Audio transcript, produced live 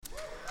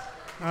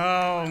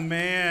Oh,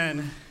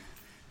 man.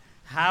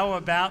 How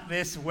about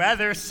this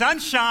weather?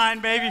 Sunshine,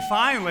 baby,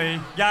 finally.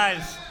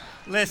 Guys,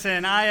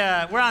 listen,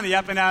 we're on the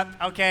up and up,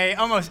 okay?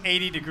 Almost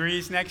 80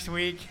 degrees next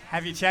week.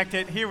 Have you checked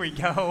it? Here we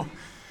go.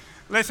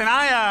 Listen,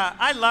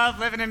 I love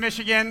living in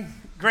Michigan.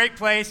 Great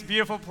place,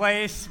 beautiful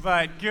place,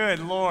 but good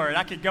Lord,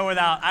 I could go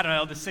without,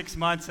 the 6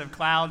 months of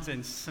clouds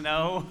and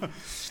snow.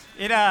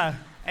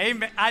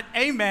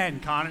 Amen,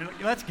 Connor.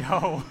 Let's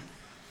go.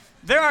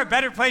 There are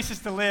better places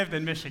to live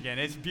than Michigan.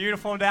 It's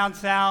beautiful down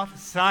south,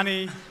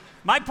 sunny.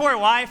 My poor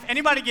wife,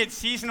 anybody get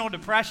seasonal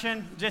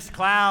depression? Just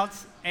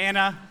clouds?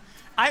 Anna?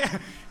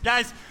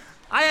 Guys,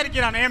 I had to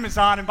get on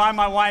Amazon and buy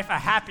my wife a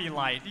happy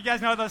light. You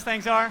guys know what those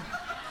things are?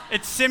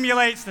 It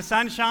simulates the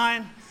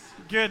sunshine.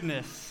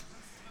 Goodness.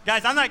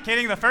 Guys, I'm not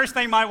kidding. The first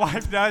thing my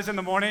wife does in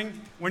the morning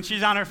when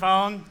she's on her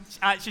phone,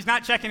 she's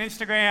not checking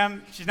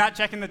Instagram. She's not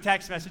checking the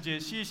text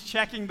messages. She's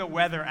checking the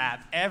weather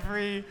app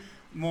every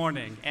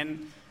morning.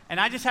 And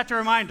I just have to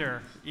remind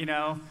her,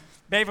 babe,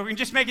 if we can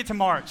just make it to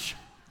March.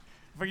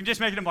 If we can just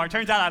make it to March.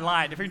 Turns out I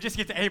lied. If we can just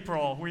get to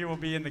April, we will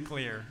be in the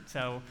clear.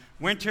 So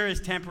winter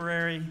is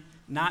temporary,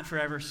 not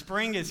forever.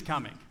 Spring is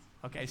coming.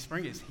 Okay,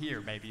 spring is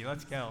here, baby.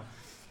 Let's go.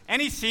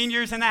 Any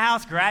seniors in the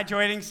house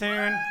graduating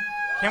soon?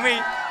 Can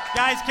we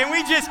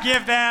just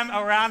give them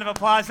a round of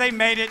applause? They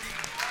made it.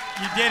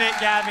 You did it,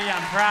 Gabby.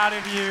 I'm proud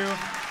of you.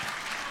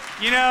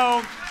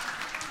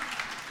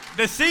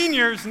 The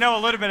seniors know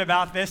a little bit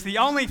about this. The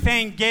only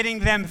thing getting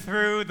them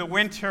through the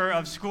winter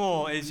of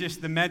school is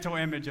just the mental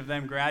image of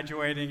them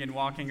graduating and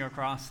walking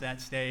across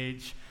that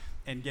stage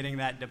and getting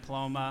that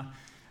diploma.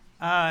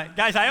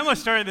 Guys, I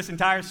almost started this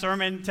entire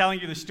sermon telling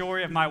you the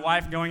story of my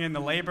wife going into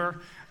labor.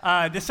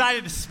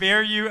 Decided to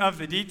spare you of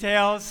the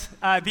details.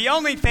 The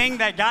only thing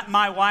that got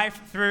my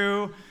wife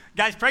through,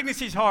 guys,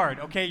 pregnancy's hard,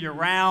 okay? You're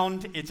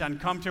round, it's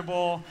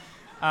uncomfortable.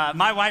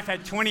 My wife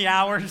had 20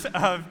 hours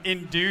of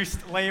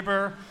induced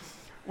labor,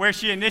 where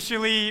she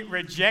initially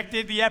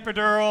rejected the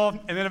epidural,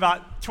 and then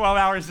about 12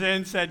 hours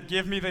in said,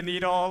 give me the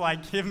needle,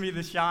 give me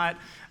the shot.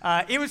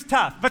 It was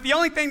tough, but the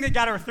only thing that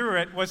got her through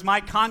it was my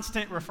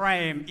constant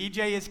refrain,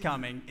 EJ is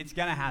coming, it's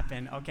gonna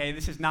happen, okay?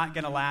 This is not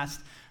gonna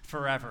last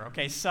forever,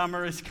 okay?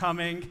 Summer is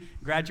coming,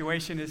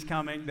 graduation is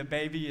coming, the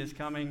baby is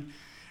coming,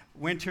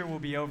 winter will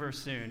be over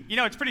soon.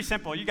 It's pretty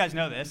simple, you guys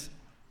know this,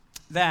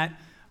 that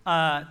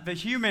the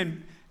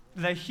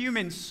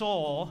human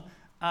soul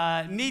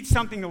needs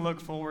something to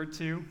look forward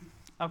to.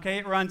 Okay,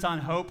 it runs on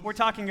hope. We're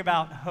talking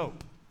about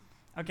hope.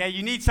 Okay,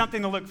 you need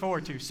something to look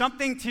forward to,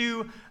 something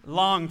to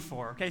long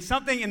for. Okay,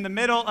 something in the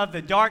middle of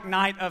the dark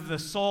night of the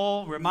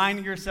soul,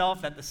 reminding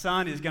yourself that the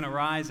sun is going to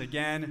rise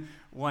again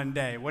one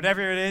day.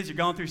 Whatever it is, you're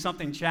going through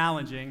something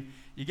challenging,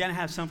 you're going to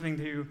have something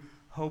to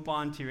hope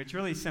on to. It's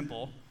really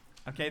simple.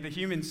 Okay, the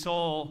human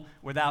soul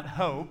without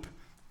hope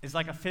is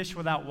like a fish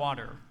without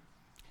water.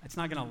 It's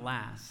not going to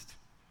last.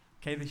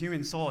 Okay, the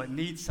human soul, it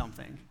needs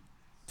something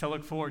to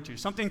look forward to,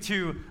 something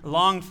to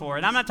long for.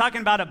 And I'm not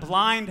talking about a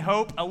blind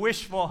hope, a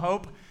wishful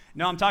hope.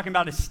 No, I'm talking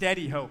about a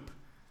steady hope,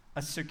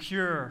 a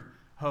secure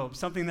hope,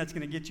 something that's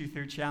going to get you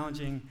through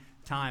challenging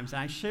times.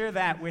 And I share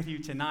that with you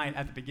tonight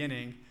at the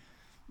beginning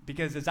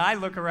because as I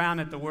look around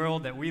at the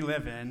world that we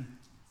live in,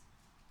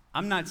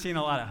 I'm not seeing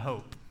a lot of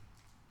hope.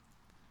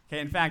 Okay,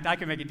 in fact, I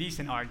can make a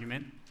decent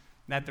argument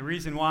that the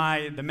reason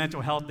why the mental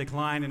health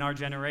decline in our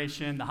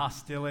generation, the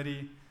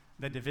hostility,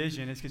 the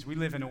division, is because we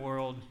live in a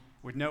world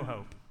with no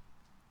hope.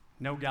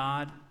 No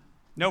God,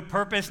 no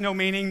purpose, no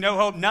meaning, no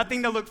hope,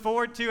 nothing to look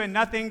forward to and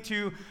nothing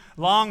to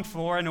long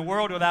for. And a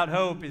world without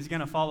hope is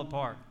going to fall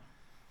apart.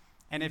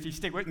 And if you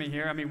stick with me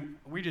here,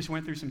 we just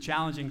went through some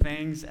challenging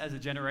things as a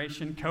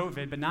generation,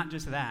 COVID, but not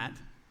just that.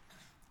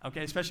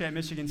 Okay, especially at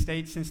Michigan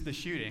State since the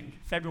shooting,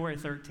 February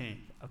 13th.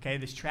 Okay,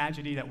 this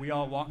tragedy that we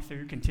all walk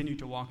through, continue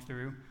to walk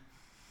through,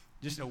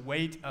 just a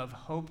weight of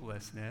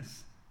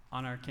hopelessness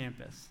on our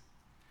campus.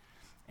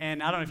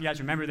 And I don't know if you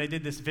guys remember, they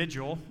did this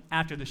vigil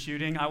after the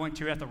shooting. I went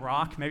to at the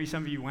Rock. Maybe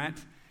some of you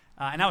went.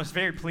 And I was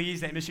very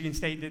pleased that Michigan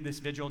State did this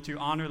vigil to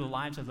honor the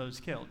lives of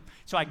those killed.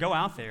 So I go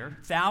out there,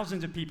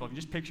 thousands of people,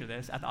 just picture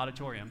this, at the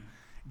auditorium,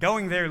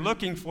 going there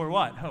looking for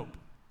what? Hope,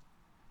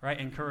 right?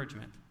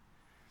 Encouragement.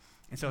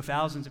 And so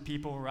thousands of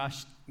people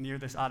rushed near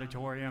this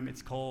auditorium.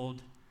 It's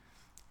cold.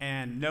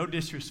 And no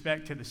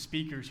disrespect to the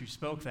speakers who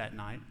spoke that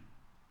night.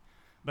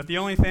 But the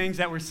only things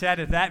that were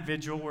said at that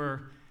vigil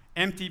were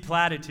empty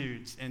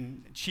platitudes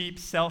and cheap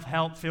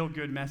self-help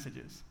feel-good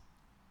messages.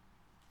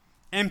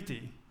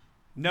 Empty.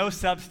 No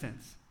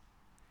substance.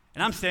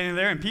 And I'm standing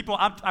there, and people,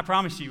 I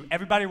promise you,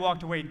 everybody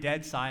walked away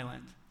dead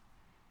silent,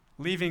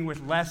 leaving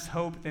with less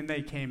hope than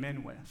they came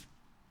in with.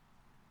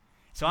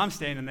 So I'm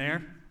standing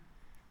there,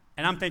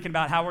 and I'm thinking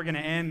about how we're going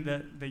to end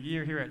the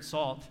year here at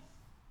SALT.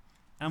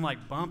 And I'm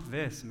like, bump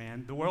this,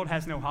 man. The world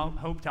has no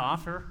hope to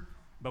offer,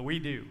 but we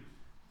do.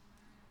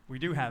 We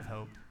do have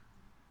hope.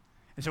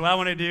 And so what I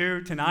want to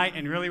do tonight,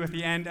 and really with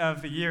the end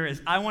of the year,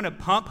 is I want to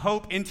pump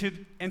hope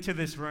into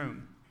this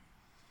room.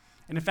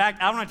 And in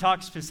fact, I want to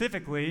talk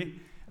specifically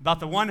about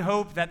the one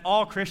hope that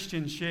all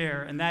Christians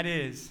share, and that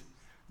is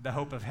the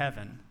hope of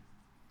heaven.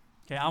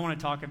 Okay, I want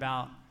to talk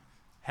about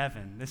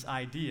heaven, this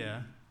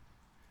idea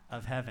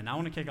of heaven. I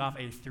want to kick off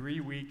a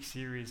 3-week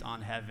series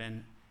on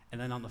heaven, and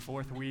then on the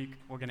 4th week,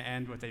 we're going to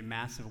end with a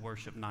massive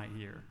worship night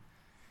here.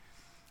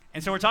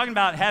 And so we're talking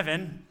about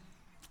heaven.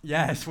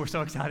 Yes, we're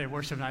so excited.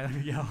 Worship night.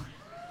 There we go.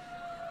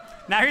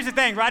 Now, here's the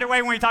thing. Right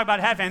away when we talk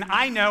about heaven,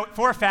 I know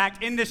for a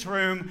fact in this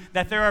room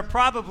that there are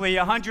probably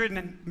 100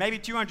 and maybe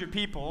 200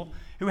 people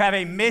who have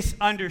a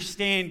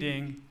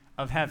misunderstanding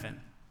of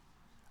heaven.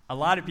 A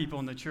lot of people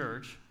in the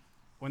church,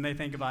 when they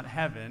think about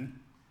heaven,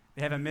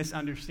 they have a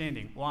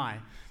misunderstanding. Why?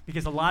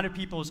 Because a lot of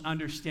people's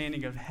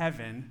understanding of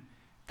heaven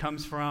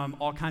comes from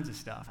all kinds of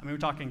stuff. I mean, we're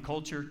talking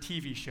culture,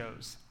 TV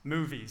shows,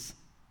 movies,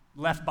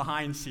 Left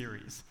Behind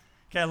series.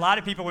 Okay, a lot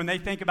of people, when they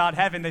think about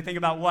heaven, they think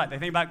about what? They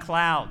think about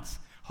clouds,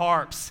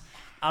 harps,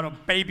 out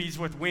of babies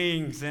with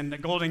wings and the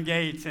golden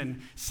gates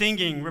and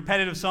singing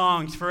repetitive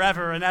songs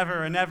forever and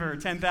ever and ever,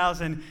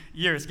 10,000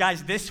 years.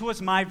 Guys, this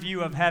was my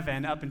view of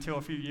heaven up until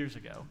a few years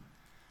ago.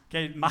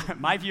 Okay,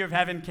 my view of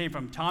heaven came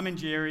from Tom and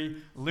Jerry,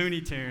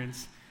 Looney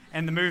Tunes,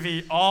 and the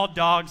movie All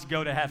Dogs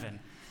Go to Heaven,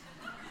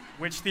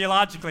 which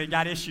theologically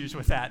got issues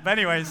with that. But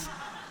anyways,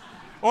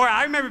 or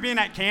I remember being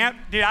at camp.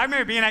 Dude, I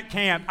remember being at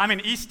camp. I'm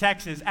in East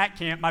Texas at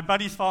camp. My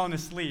buddy's falling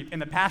asleep,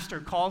 and the pastor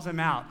calls him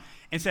out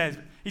and says,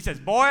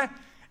 boy,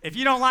 if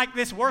you don't like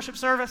this worship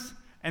service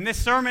and this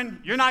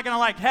sermon, you're not going to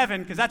like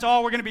heaven because that's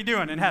all we're going to be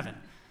doing in heaven.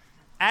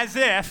 As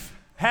if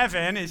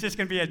heaven is just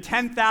going to be a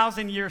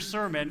 10,000-year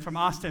sermon from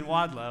Austin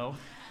Wadlow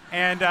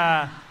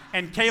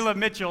and Caleb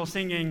Mitchell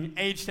singing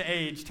Age to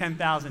Age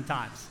 10,000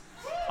 times.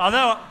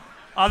 Although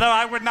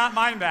I would not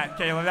mind that,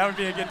 Caleb. That would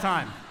be a good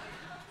time.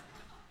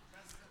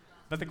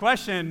 But the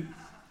question,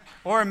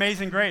 or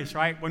Amazing Grace,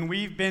 right? When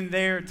we've been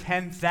there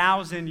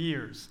 10,000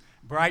 years,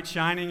 bright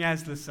shining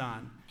as the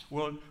sun,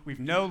 we've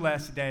no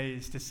less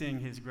days to sing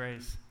his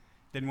grace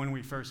than when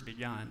we first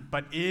begun.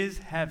 But is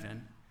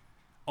heaven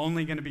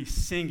only going to be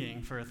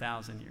singing for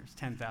 1,000 years,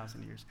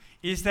 10,000 years?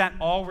 Is that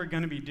all we're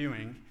going to be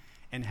doing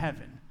in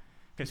heaven?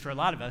 Because for a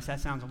lot of us, that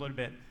sounds a little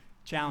bit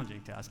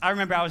challenging to us. I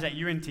remember I was at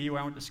UNT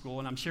where I went to school,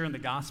 and I'm sharing the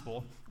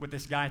gospel with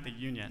this guy at the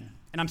Union.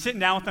 And I'm sitting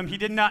down with him. He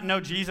did not know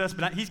Jesus,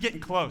 but he's getting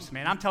close,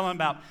 man. I'm telling him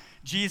about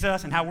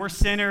Jesus and how we're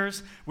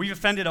sinners. We've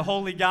offended a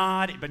holy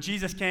God, but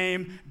Jesus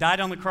came, died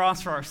on the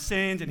cross for our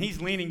sins, and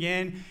he's leaning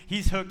in.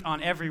 He's hooked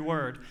on every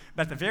word.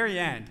 But at the very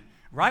end,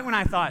 right when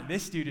I thought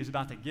this dude is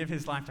about to give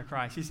his life to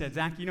Christ, he said,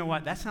 Zach, you know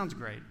what? That sounds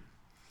great.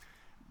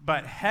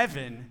 But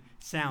heaven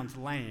sounds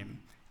lame,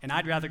 and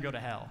I'd rather go to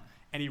hell.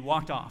 And he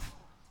walked off.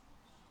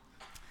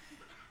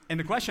 And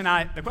the question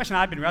I've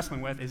been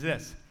wrestling with is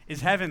this: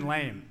 is heaven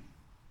lame?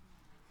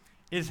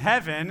 Is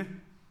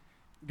heaven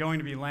going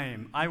to be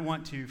lame? I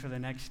want to, for the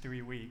next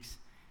 3 weeks,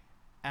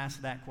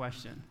 ask that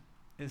question.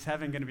 Is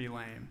heaven going to be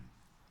lame?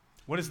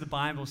 What does the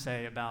Bible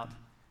say about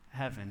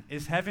heaven?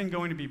 Is heaven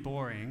going to be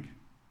boring?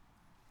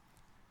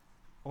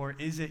 Or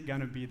is it going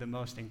to be the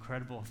most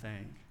incredible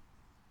thing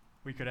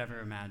we could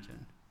ever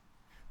imagine?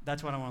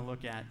 That's what I want to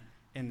look at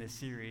in this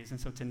series. And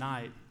so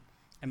tonight,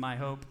 and my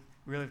hope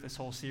really this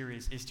whole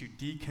series is to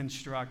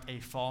deconstruct a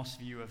false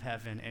view of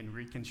heaven and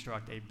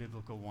reconstruct a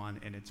biblical one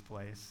in its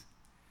place.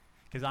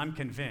 Because I'm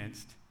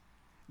convinced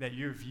that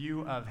your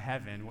view of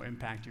heaven will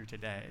impact you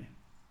today.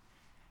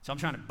 So I'm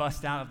trying to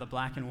bust out of the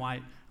black and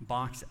white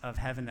box of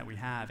heaven that we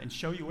have and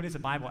show you what does the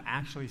Bible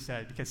actually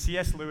say. Because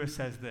C.S. Lewis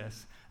says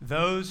this: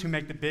 those who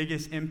make the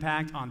biggest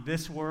impact on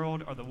this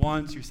world are the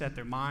ones who set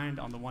their mind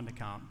on the one to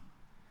come.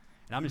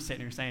 And I'm just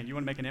sitting here saying, you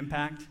want to make an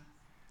impact?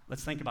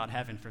 Let's think about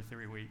heaven for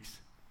 3 weeks.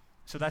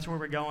 So that's where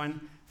we're going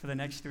for the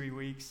next 3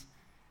 weeks.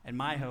 And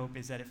my hope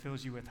is that it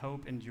fills you with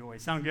hope and joy.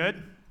 Sound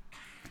good?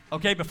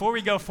 Okay, before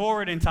we go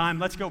forward in time,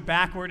 let's go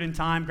backward in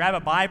time. Grab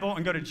a Bible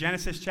and go to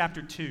Genesis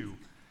chapter 2.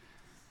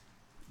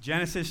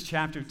 Genesis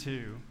chapter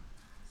 2.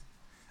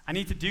 I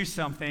need to do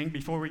something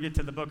before we get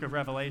to the book of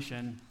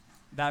Revelation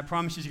that I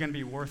promise you is going to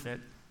be worth it.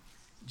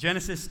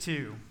 Genesis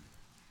 2.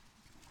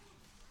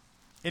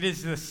 It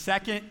is the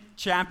second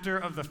chapter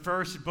of the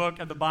first book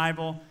of the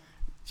Bible.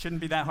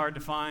 Shouldn't be that hard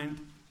to find.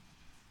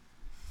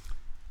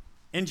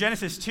 In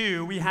Genesis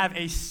 2, we have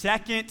a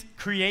second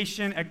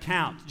creation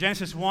account.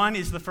 Genesis 1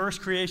 is the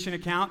first creation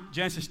account.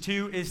 Genesis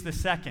 2 is the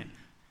second.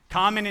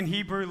 Common in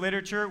Hebrew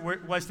literature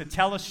was to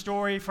tell a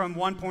story from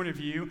one point of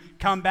view,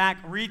 come back,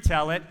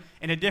 retell it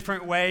in a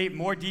different way,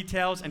 more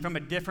details, and from a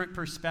different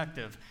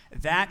perspective.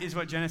 That is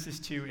what Genesis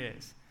 2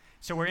 is.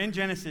 So we're in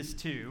Genesis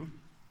 2.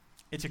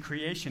 It's a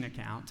creation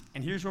account.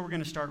 And here's where we're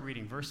going to start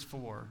reading, verse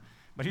 4.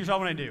 But here's what I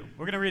want to do.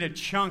 We're going to read a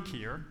chunk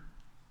here.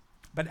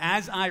 But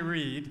as I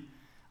read,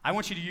 I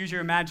want you to use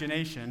your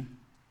imagination, and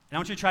I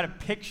want you to try to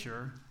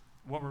picture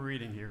what we're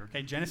reading here.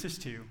 Okay, Genesis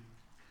 2,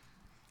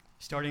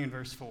 starting in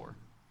verse 4.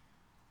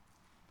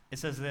 It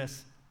says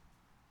this: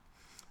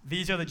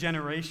 these are the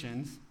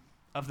generations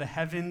of the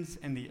heavens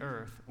and the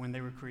earth when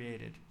they were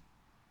created,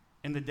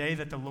 in the day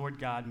that the Lord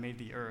God made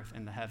the earth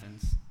and the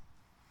heavens.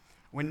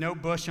 When no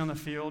bush on the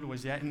field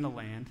was yet in the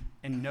land,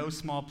 and no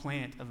small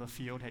plant of the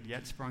field had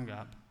yet sprung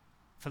up,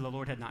 for the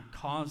Lord had not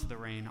caused the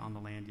rain on the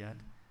land yet,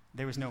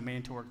 there was no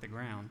man to work the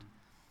ground.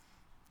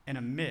 And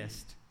a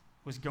mist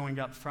was going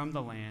up from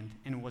the land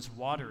and was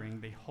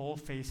watering the whole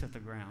face of the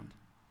ground.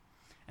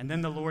 And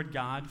then the Lord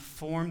God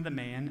formed the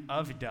man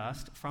of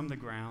dust from the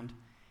ground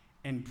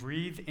and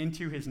breathed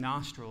into his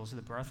nostrils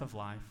the breath of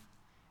life,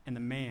 and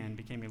the man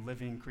became a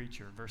living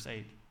creature. Verse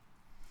 8.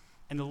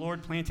 And the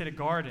Lord planted a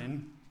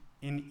garden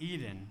in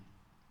Eden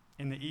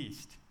in the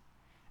east,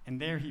 and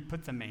there he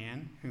put the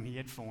man whom he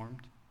had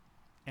formed.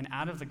 And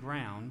out of the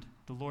ground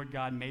the Lord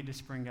God made to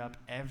spring up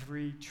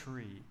every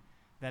tree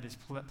that is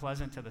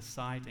pleasant to the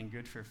sight and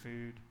good for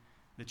food.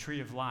 The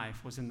tree of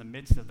life was in the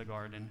midst of the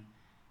garden,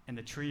 and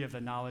the tree of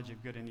the knowledge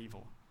of good and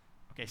evil.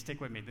 Okay,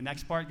 stick with me. The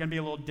next part is going to be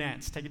a little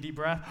dense. Take a deep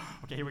breath.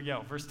 Okay, here we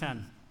go. Verse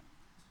 10.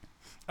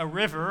 A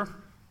river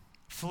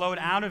flowed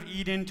out of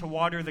Eden to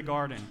water the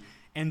garden,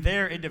 and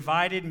there it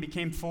divided and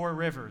became 4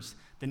 rivers.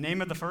 The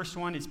name of the first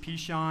one is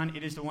Pishon.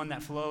 It is the one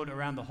that flowed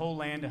around the whole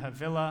land of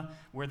Havilah,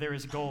 where there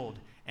is gold,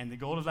 and the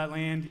gold of that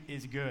land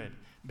is good.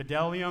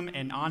 Bdellium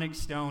and onyx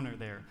stone are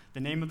there.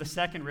 The name of the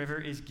second river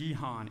is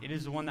Gihon. It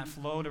is the one that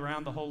flowed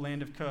around the whole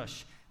land of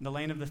Cush. And the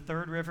land of the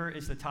third river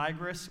is the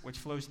Tigris, which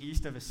flows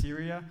east of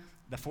Assyria.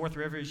 The fourth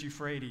river is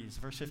Euphrates.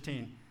 Verse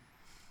 15.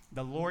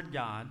 The Lord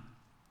God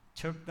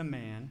took the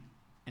man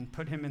and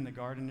put him in the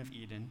Garden of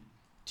Eden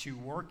to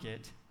work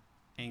it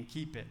and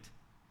keep it.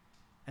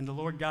 And the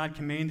Lord God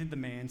commanded the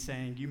man,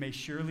 saying, You may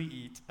surely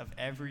eat of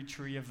every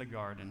tree of the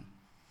garden,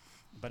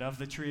 but of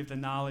the tree of the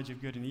knowledge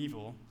of good and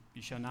evil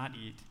you shall not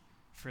eat,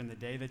 for in the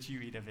day that you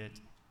eat of it,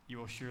 you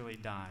will surely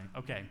die.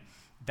 Okay,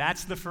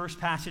 that's the first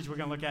passage we're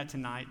going to look at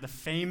tonight, the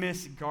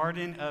famous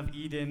Garden of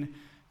Eden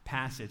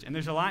passage. And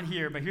there's a lot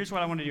here, but here's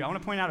what I want to do. I want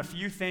to point out a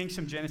few things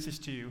from Genesis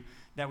 2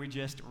 that we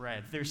just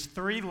read. There's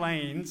 3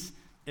 lanes,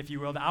 if you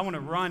will, that I want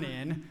to run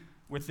in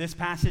with this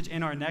passage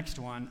and our next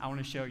one. I want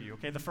to show you.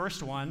 Okay, the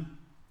first one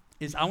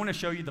is I want to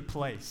show you the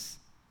place.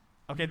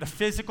 Okay, the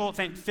physical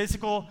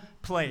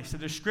place, the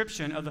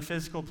description of the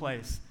physical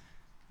place.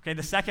 Okay,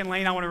 the second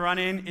lane I want to run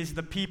in is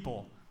the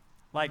people.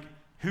 Like,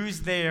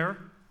 who's there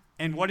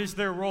and what is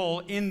their role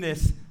in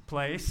this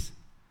place?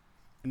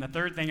 And the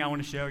third thing I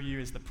want to show you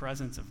is the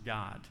presence of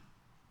God.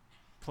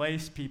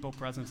 Place, people,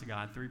 presence of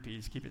God. 3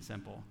 P's, keep it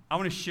simple. I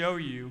want to show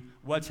you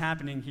what's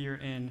happening here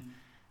in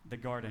the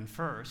garden.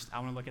 First, I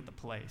want to look at the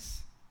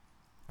place.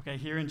 Okay,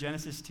 here in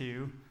Genesis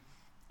 2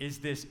 is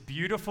this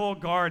beautiful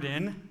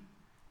garden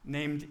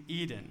named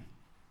Eden.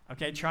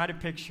 Okay, try to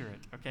picture it.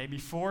 Okay,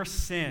 before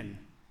sin.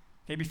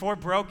 Okay, before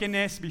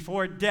brokenness,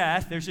 before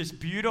death, there's this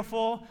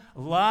beautiful,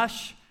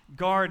 lush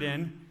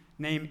garden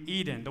named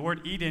Eden. The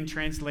word Eden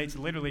translates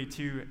literally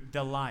to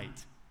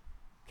delight.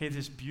 Okay,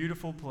 this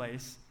beautiful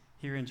place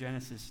here in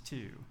Genesis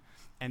 2.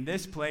 And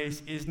this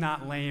place is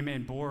not lame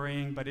and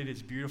boring, but it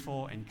is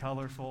beautiful and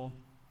colorful.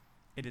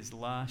 It is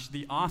lush.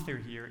 The author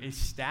here is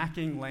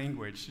stacking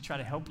language to try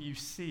to help you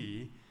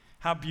see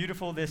how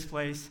beautiful this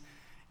place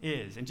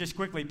is. And just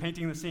quickly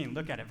painting the scene,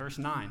 look at it, verse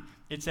 9.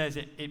 It says,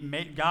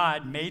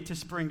 God made to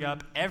spring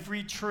up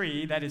every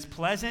tree that is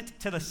pleasant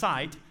to the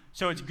sight,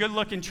 so it's a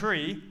good-looking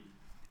tree,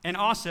 and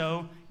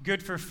also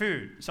good for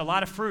food. So a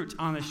lot of fruit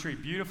on this tree.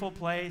 Beautiful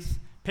place.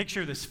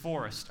 Picture this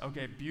forest.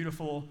 Okay,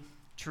 beautiful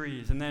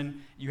trees. And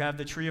then you have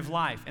the tree of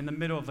life in the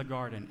middle of the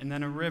garden, and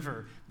then a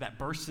river that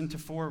bursts into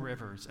 4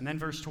 rivers. And then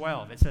verse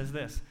 12, it says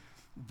this,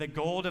 the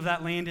gold of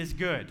that land is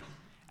good,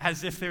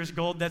 as if there's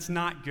gold that's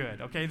not good.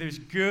 Okay, there's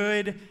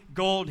good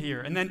gold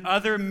here. And then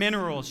other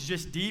minerals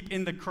just deep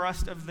in the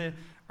crust of the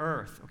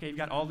earth. Okay, you've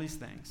got all these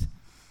things.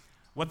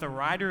 What the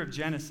writer of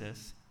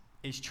Genesis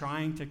is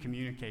trying to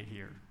communicate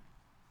here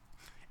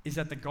is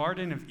that the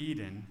Garden of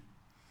Eden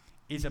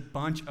is a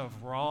bunch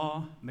of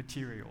raw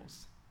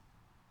materials.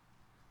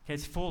 Okay,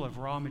 it's full of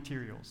raw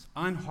materials,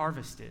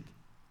 unharvested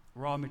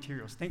raw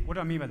materials. Think, what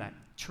do I mean by that?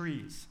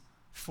 Trees,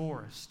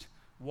 forest,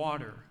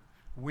 water,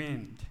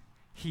 wind,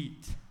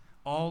 heat,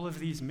 all of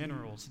these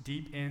minerals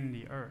deep in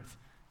the earth.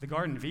 The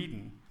Garden of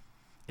Eden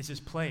is this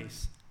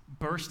place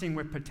bursting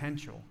with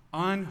potential,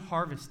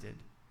 unharvested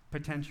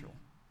potential.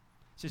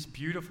 It's this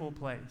beautiful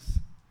place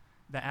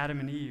that Adam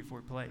and Eve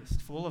were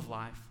placed, full of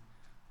life,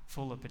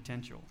 full of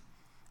potential.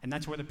 And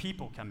that's where the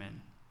people come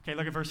in. Okay,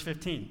 look at verse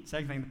 15.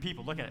 Second thing, the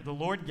people. Look at it. The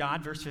Lord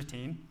God, verse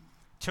 15,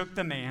 took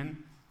the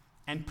man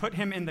and put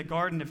him in the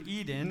Garden of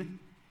Eden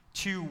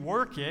to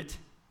work it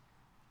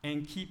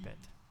and keep it.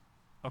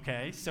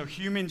 Okay, so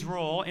humans'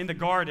 role in the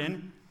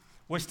garden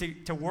was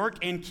to work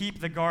and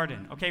keep the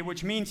garden, okay,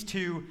 which means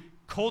to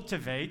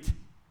cultivate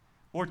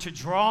or to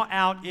draw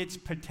out its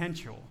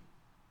potential.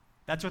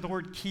 That's what the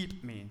word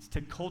keep means,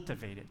 to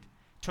cultivate it,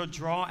 to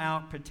draw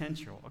out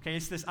potential. Okay,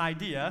 it's this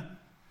idea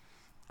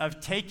of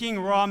taking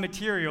raw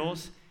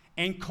materials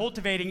and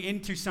cultivating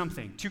into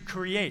something, to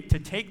create, to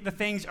take the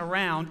things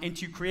around and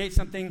to create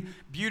something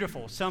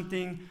beautiful,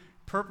 something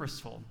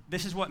purposeful.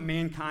 This is what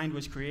mankind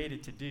was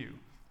created to do.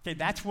 Okay,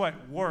 that's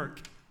what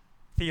work,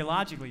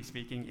 theologically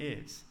speaking,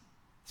 is.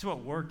 That's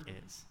what work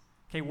is.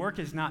 Okay, work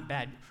is not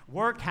bad.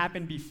 Work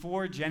happened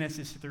before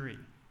Genesis 3.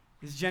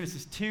 This is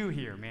Genesis 2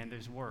 here, man,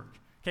 there's work.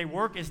 Okay,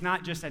 work is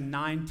not just a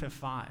 9 to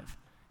 5.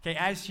 Okay,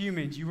 as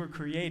humans, you were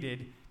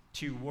created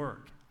to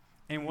work.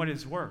 And what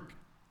is work?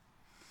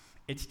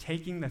 It's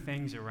taking the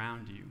things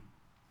around you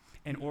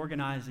and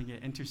organizing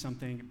it into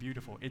something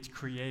beautiful. It's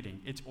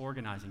creating, it's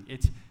organizing,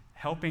 it's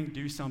helping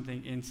do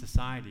something in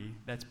society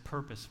that's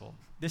purposeful.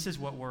 This is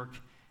what work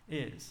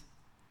is.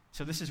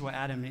 So this is what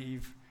Adam and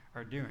Eve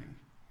are doing.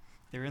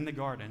 They're in the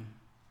Garden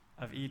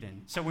of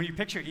Eden. So when you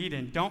picture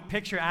Eden, don't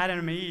picture Adam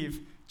and Eve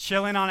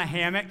chilling on a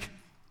hammock,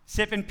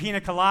 sipping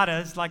pina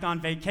coladas like on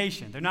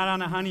vacation. They're not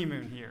on a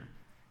honeymoon here.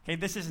 Okay,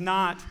 this is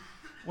not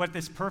what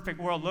this perfect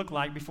world looked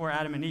like before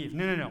Adam and Eve.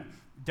 No.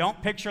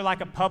 Don't picture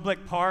like a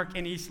public park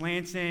in East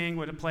Lansing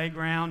with a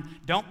playground.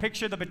 Don't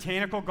picture the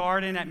botanical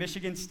garden at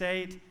Michigan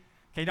State.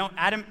 Okay,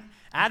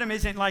 Adam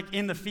isn't like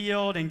in the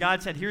field and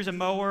God said, here's a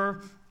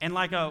mower and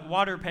like a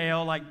water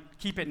pail, like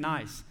keep it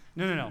nice.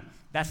 No.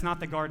 That's not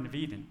the Garden of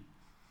Eden.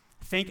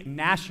 Think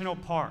national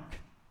park.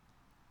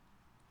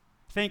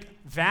 Think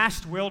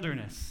vast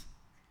wilderness.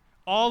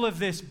 All of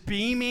this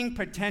beaming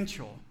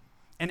potential.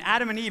 And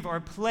Adam and Eve are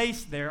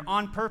placed there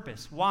on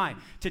purpose. Why?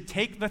 To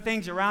take the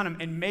things around them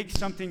and make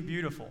something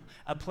beautiful.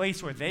 A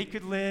place where they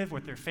could live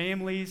with their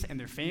families and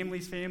their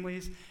families'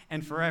 families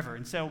and forever.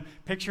 And so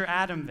picture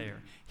Adam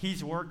there.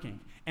 He's working.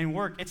 And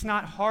work, it's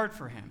not hard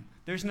for him.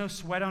 There's no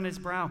sweat on his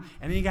brow.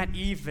 And then you got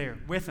Eve there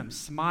with him,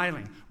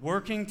 smiling,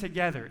 working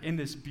together in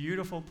this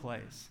beautiful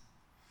place.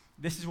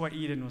 This is what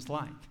Eden was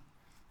like.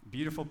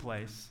 Beautiful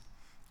place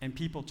and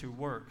people to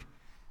work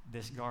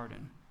this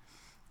garden.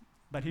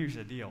 But here's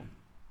the deal.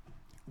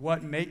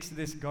 What makes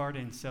this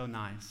garden so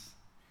nice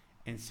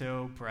and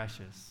so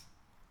precious?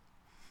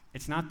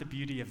 It's not the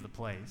beauty of the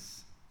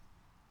place,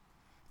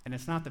 and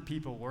it's not the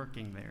people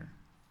working there.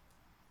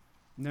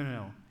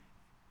 No.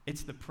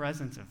 It's the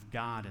presence of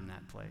God in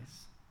that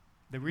place.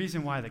 The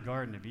reason why the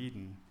Garden of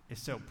Eden is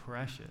so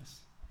precious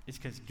is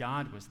because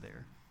God was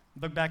there.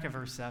 Look back at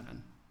verse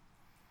 7.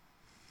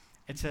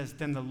 It says,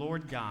 then the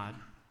Lord God,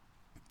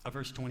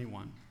 verse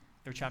 21,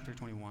 or chapter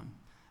 21,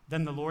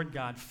 then the Lord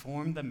God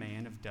formed the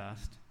man of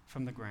dust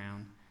from the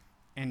ground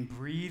and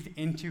breathed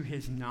into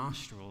his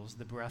nostrils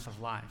the breath of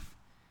life,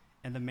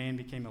 and the man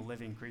became a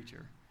living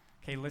creature.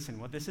 Okay, listen,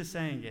 what this is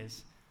saying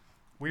is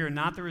we are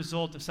not the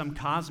result of some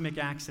cosmic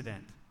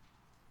accident.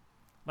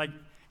 Like,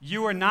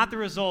 you are not the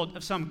result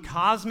of some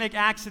cosmic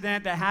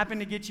accident that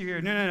happened to get you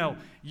here. No.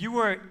 You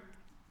were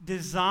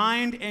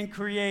designed and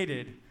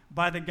created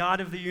by the God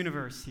of the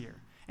universe here.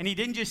 And he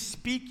didn't just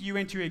speak you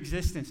into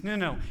existence.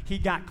 No. He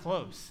got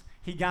close.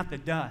 He got the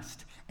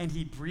dust. And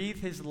he breathed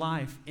his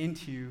life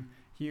into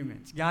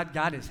humans. God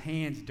got his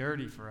hands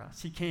dirty for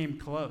us. He came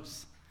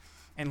close.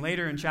 And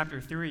later in chapter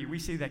 3, we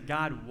see that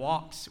God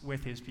walks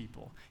with his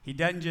people. He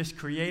doesn't just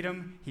create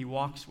them, he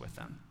walks with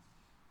them.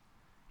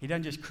 He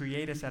doesn't just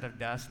create us out of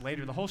dust.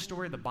 Later, the whole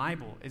story of the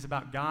Bible is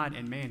about God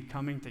and man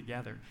coming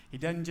together. He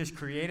doesn't just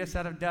create us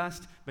out of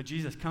dust, but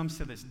Jesus comes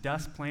to this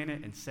dust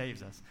planet and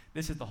saves us.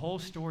 This is the whole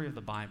story of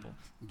the Bible.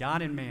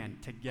 God and man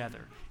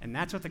together. And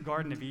that's what the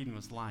Garden of Eden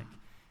was like.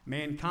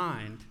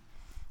 Mankind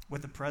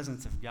with the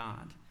presence of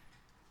God,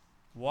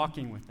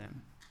 walking with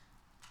him,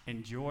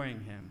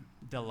 enjoying him,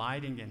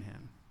 delighting in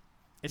him.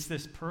 It's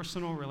this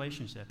personal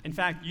relationship. In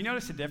fact, you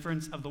notice the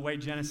difference of the way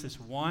Genesis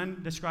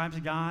 1 describes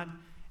God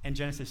and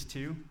Genesis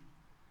 2?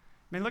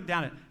 I mean, look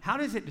down at it. How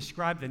does it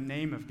describe the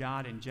name of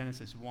God in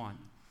Genesis 1?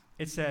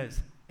 It says,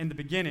 in the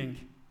beginning,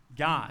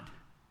 God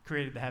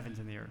created the heavens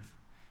and the earth.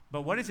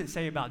 But what does it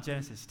say about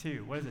Genesis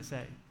 2? What does it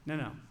say?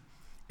 No.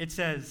 It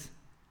says,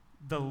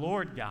 the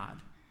Lord God,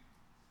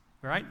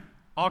 right?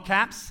 All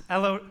caps,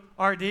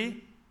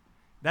 L-O-R-D.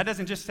 That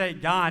doesn't just say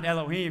God,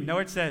 Elohim. No,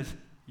 it says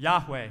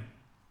Yahweh,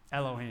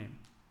 Elohim,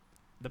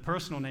 the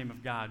personal name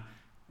of God.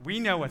 We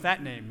know what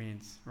that name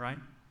means, right?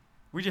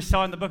 We just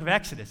saw in the book of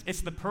Exodus.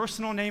 It's the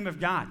personal name of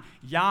God,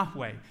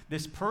 Yahweh,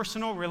 this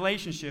personal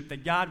relationship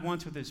that God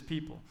wants with his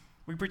people.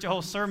 We preach a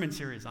whole sermon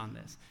series on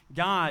this.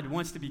 God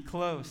wants to be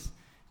close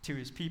to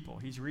his people.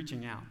 He's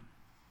reaching out.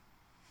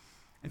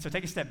 And so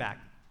take a step back.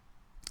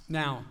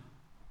 Now,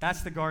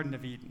 that's the Garden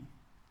of Eden.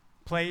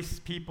 Place,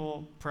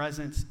 people,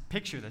 presence.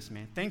 Picture this,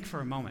 man. Think for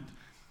a moment.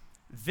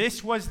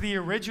 This was the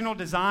original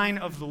design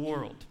of the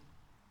world.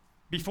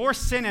 Before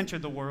sin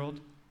entered the world,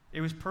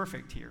 it was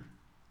perfect here.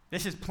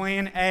 This is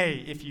plan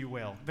A, if you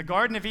will. The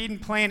Garden of Eden,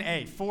 plan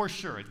A, for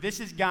sure. This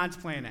is God's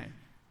plan A.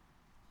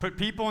 Put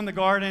people in the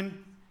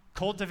garden,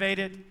 cultivate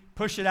it,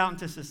 push it out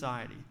into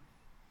society.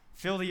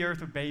 Fill the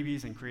earth with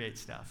babies and create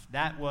stuff.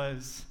 That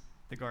was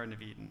the Garden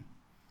of Eden.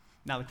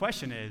 Now the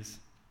question is,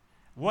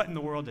 what in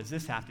the world does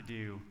this have to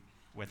do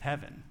with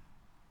heaven?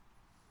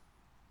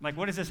 Like,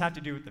 what does this have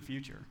to do with the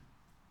future?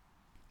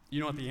 You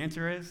know what the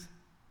answer is?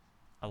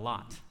 A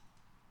lot.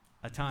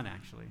 A ton,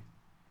 actually.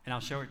 And I'll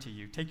show it to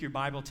you. Take your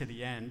Bible to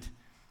the end.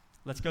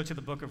 Let's go to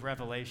the book of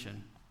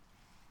Revelation.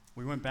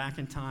 We went back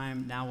in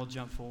time. Now we'll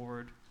jump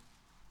forward.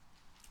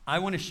 I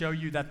want to show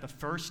you that the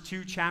first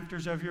 2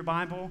 chapters of your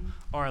Bible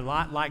are a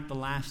lot like the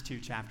last 2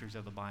 chapters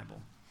of the Bible.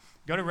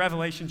 Go to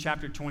Revelation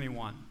chapter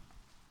 21.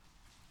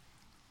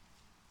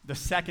 The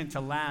second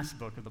to last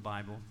book of the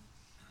Bible.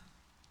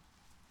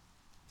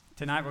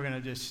 Tonight we're going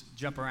to just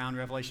jump around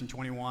Revelation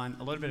 21,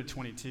 a little bit of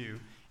 22.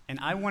 And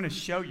I want to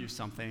show you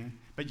something,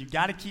 but you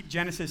got to keep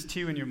Genesis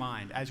 2 in your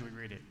mind as we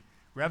read it.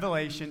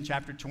 Revelation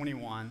chapter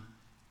 21,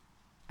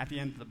 at the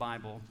end of the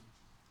Bible.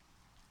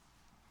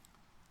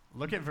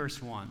 Look at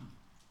verse 1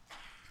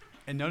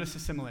 and notice the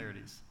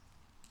similarities.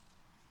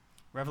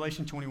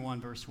 Revelation 21,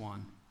 verse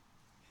 1.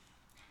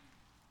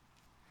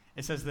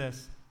 It says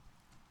this,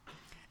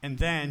 "And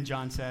then,"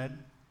 John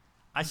said,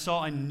 "I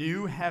saw a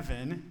new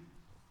heaven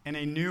and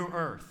a new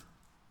earth.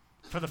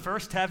 For the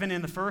first heaven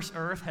and the first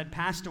earth had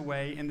passed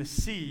away, and the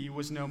sea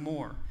was no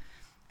more.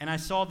 And I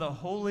saw the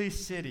holy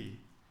city,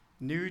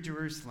 New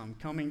Jerusalem,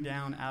 coming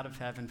down out of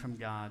heaven from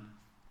God,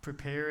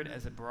 prepared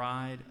as a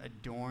bride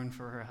adorned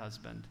for her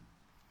husband.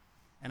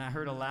 And I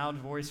heard a loud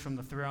voice from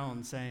the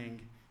throne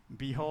saying,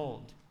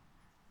 'Behold,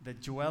 the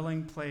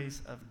dwelling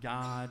place of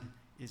God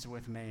is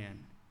with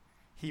man.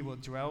 He will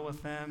dwell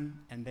with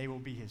them, and they will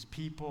be his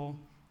people,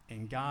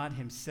 and God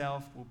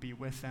himself will be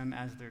with them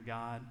as their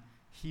God.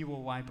 He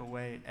will wipe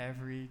away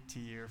every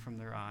tear from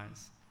their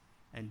eyes,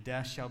 and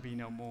death shall be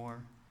no more.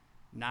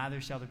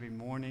 Neither shall there be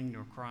mourning,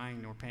 nor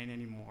crying, nor pain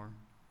anymore,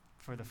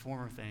 for the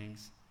former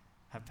things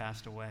have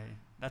passed away.'"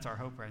 That's our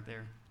hope right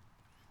there.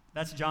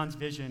 That's John's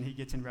vision he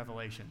gets in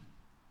Revelation.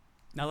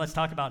 Now let's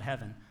talk about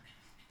heaven.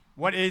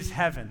 What is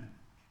heaven?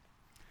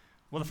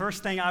 Well, the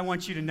first thing I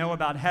want you to know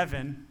about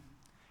heaven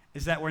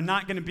is that we're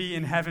not going to be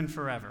in heaven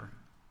forever.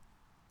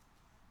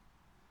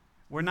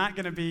 We're not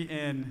going to be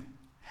in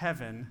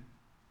heaven,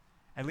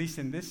 at least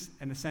in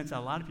the sense that a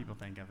lot of people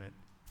think of it,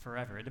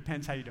 forever. It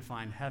depends how you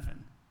define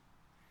heaven.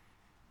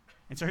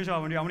 And so here's what I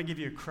want to do. I want to give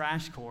you a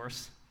crash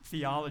course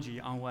theology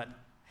on what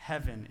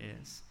heaven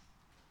is.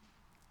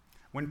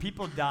 When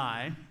people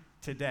die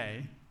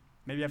today,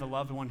 maybe you have a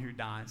loved one who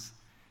dies,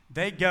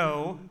 they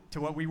go to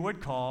what we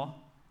would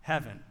call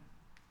heaven.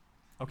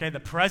 Okay, the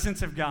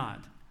presence of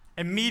God.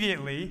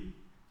 Immediately,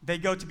 they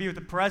go to be with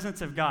the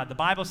presence of God. The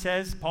Bible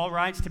says, Paul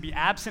writes, to be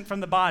absent from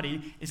the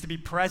body is to be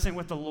present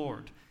with the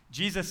Lord.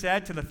 Jesus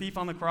said to the thief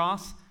on the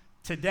cross,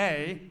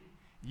 "Today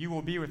you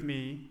will be with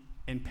me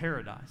in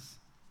paradise."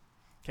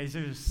 Okay, so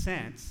there's a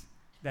sense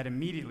that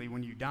immediately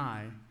when you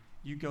die,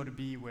 you go to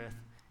be with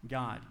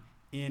God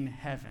in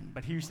heaven.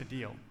 But here's the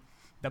deal.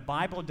 The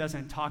Bible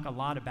doesn't talk a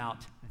lot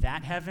about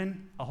that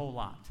heaven a whole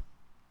lot.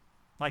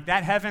 Like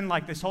that heaven,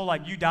 like this whole,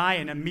 like you die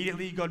and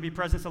immediately you go to be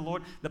present of the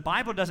Lord. The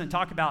Bible doesn't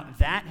talk about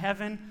that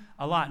heaven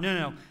a lot.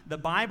 No. The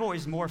Bible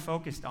is more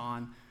focused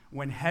on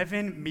when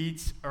heaven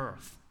meets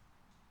earth.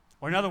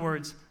 Or in other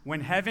words,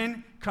 when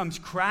heaven comes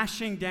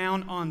crashing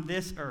down on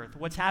this earth.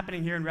 What's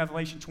happening here in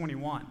Revelation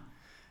 21?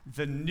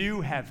 The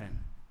new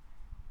heaven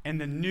and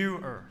the new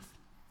earth.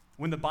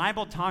 When the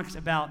Bible talks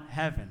about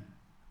heaven,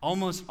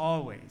 almost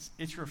always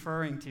it's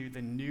referring to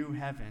the new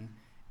heaven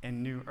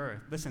and new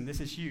earth. Listen, this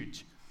is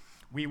huge.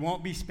 We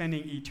won't be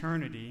spending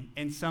eternity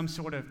in some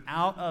sort of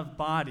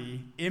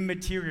out-of-body,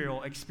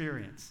 immaterial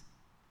experience.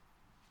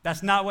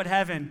 That's not what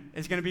heaven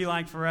is going to be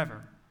like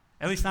forever.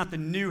 At least not the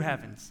new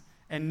heavens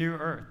and new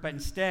earth. But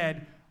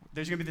instead,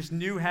 there's going to be this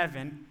new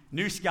heaven,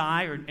 new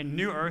sky, and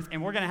new earth,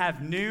 and we're going to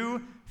have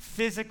new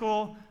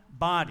physical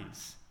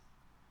bodies.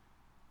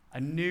 A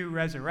new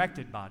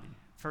resurrected body,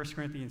 1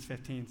 Corinthians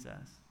 15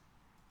 says.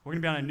 We're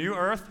going to be on a new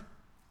earth,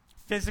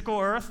 physical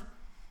earth,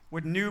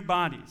 with new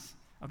bodies.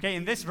 Okay,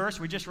 and this verse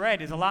we just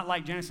read is a lot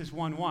like Genesis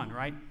 1:1,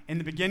 right? In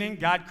the beginning,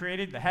 God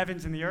created the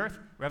heavens and the earth,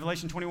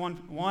 Revelation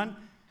 21:1,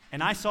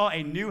 and I saw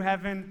a new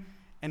heaven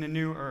and a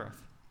new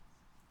earth.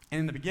 And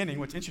in the beginning,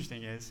 what's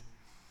interesting is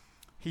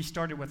he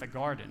started with a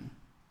garden.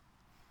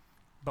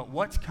 But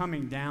what's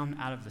coming down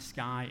out of the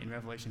sky in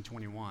Revelation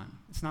 21?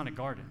 It's not a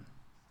garden.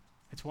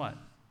 It's what?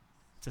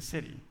 It's a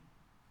city.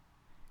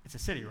 It's a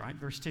city, right?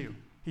 Verse 2.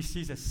 He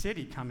sees a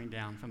city coming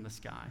down from the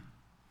sky.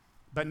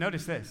 But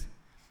notice this.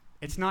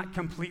 It's not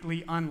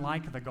completely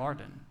unlike the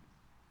garden.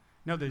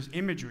 No, there's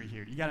imagery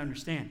here. You got to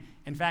understand.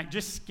 In fact,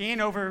 just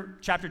scan over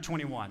chapter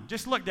 21.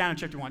 Just look down at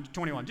chapter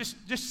 21.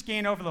 Just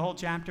scan over the whole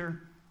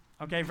chapter.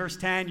 Okay, verse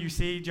 10, you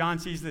see, John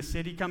sees the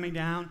city coming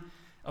down.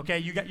 Okay,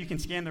 you can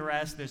scan the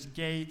rest. There's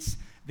gates,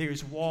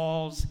 there's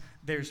walls,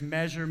 there's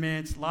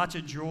measurements, lots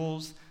of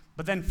jewels.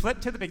 But then flip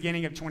to the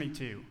beginning of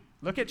 22.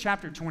 Look at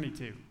chapter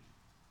 22,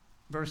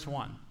 verse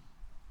 1.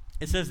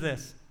 It says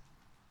this.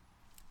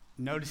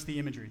 Notice the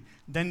imagery.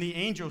 "Then the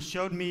angel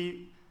showed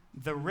me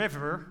the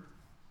river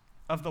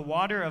of the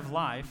water of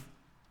life,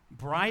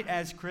 bright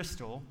as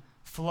crystal,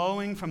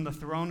 flowing from the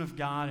throne of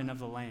God and of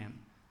the Lamb,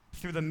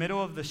 through the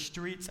middle of the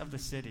streets of the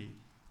city.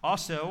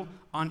 Also,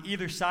 on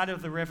either side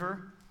of the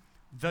river,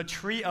 the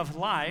tree of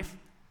life,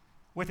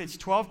 with its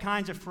 12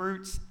 kinds of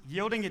fruits,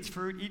 yielding its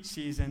fruit each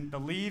season. The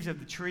leaves of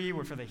the tree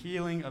were for the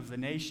healing of the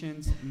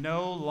nations.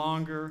 No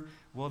longer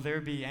will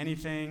there be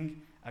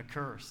anything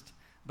accursed.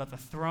 But the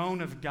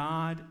throne of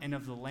God and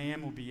of the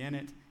Lamb will be in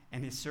it,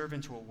 and his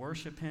servants will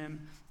worship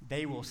him.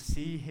 They will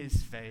see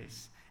his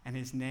face, and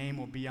his name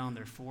will be on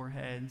their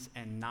foreheads,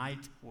 and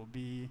night will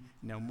be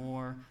no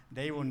more.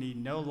 They will need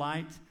no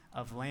light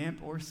of lamp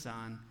or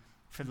sun,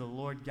 for the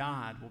Lord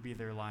God will be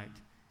their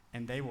light,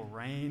 and they will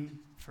reign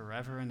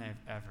forever and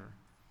ever."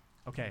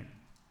 Okay,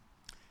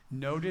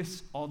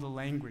 notice all the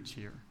language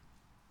here.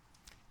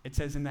 It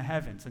says in the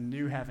heavens, a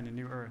new heaven, a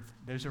new earth.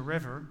 There's a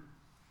river.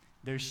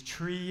 There's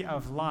tree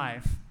of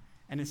life.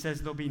 And it says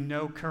there'll be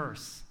no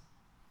curse.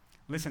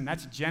 Listen,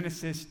 that's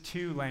Genesis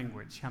 2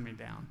 language coming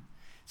down.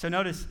 So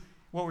notice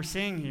what we're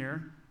seeing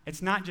here.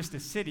 It's not just a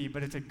city,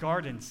 but it's a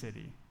garden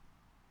city.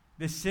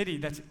 This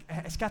city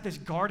it's got this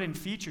garden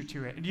feature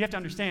to it. And you have to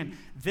understand,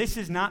 this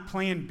is not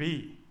plan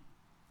B.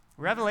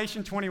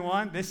 Revelation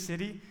 21, this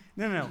city,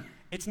 no.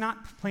 It's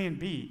not plan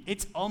B.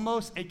 It's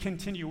almost a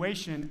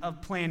continuation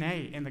of plan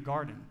A in the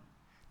garden.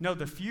 No,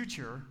 the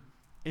future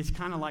is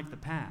kind of like the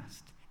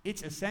past.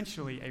 It's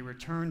essentially a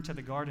return to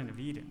the Garden of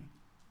Eden.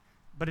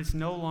 But it's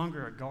no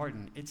longer a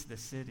garden. It's the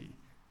city.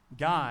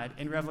 God,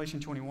 in Revelation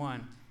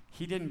 21,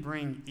 he didn't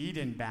bring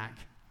Eden back.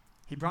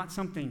 He brought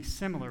something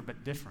similar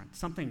but different,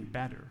 something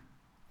better.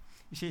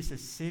 You see, it's a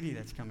city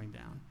that's coming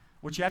down.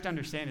 What you have to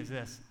understand is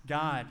this.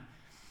 God,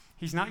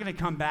 he's not going to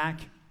come back,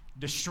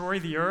 destroy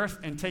the earth,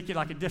 and take it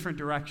like a different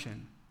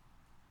direction.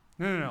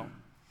 No.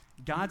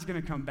 God's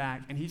going to come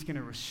back, and he's going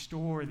to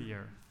restore the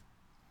earth.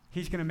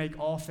 He's going to make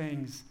all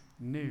things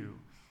new.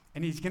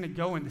 And he's going to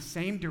go in the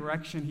same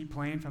direction he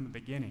planned from the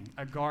beginning,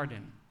 a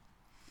garden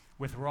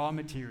with raw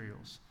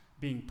materials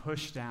being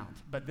pushed out.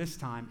 But this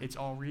time, it's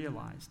all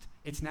realized.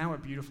 It's now a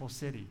beautiful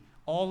city.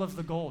 All of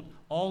the gold,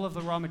 all of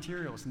the raw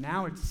materials.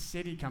 Now it's a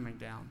city coming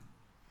down,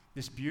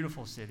 this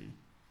beautiful city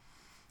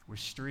with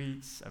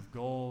streets of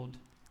gold,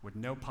 with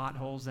no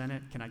potholes in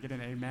it. Can I get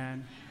an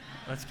amen?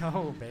 Let's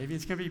go, baby.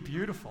 It's going to be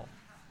beautiful.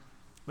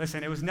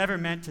 Listen, it was never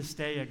meant to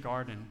stay a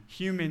garden.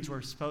 Humans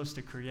were supposed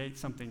to create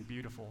something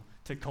beautiful,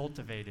 to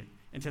cultivate it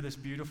into this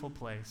beautiful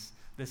place,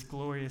 this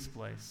glorious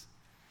place.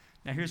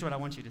 Now, here's what I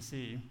want you to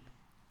see.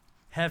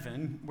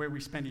 Heaven, where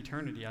we spend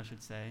eternity, I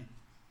should say,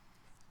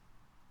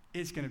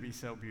 is going to be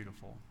so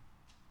beautiful.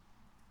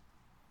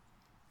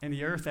 And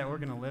the earth that we're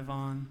going to live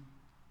on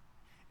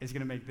is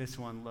going to make this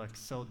one look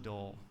so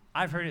dull.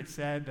 I've heard it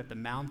said that the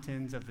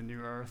mountains of the new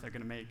earth are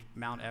going to make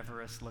Mount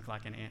Everest look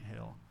like an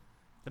anthill.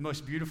 The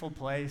most beautiful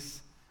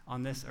place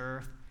on this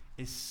earth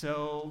is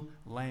so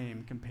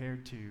lame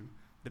compared to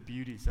the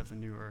beauties of the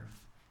new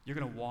earth. You're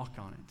going to walk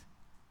on it.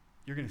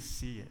 You're going to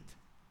see it.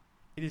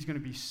 It is going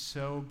to be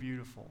so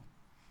beautiful.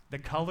 The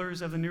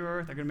colors of the new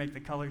earth are going to make the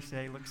colors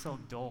today look so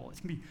dull.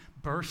 It's going to be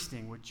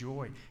bursting with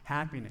joy,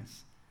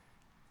 happiness.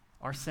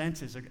 Our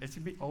senses, it's going to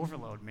be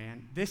overload,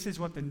 man. This is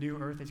what the new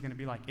earth is going to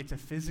be like. It's a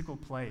physical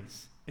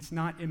place. It's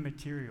not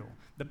immaterial.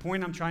 The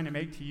point I'm trying to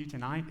make to you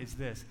tonight is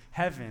this.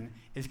 Heaven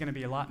is going to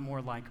be a lot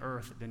more like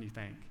earth than you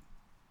think.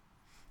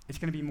 It's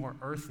going to be more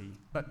earthy,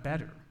 but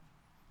better.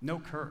 No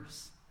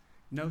curse,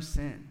 no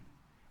sin.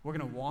 We're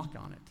going to walk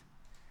on it.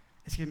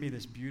 It's going to be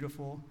this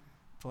beautiful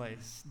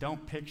place.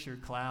 Don't picture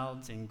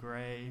clouds and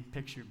gray.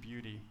 Picture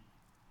beauty,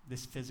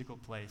 this physical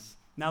place.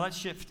 Now let's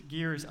shift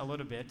gears a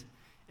little bit.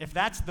 If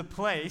that's the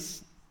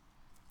place,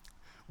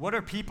 what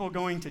are people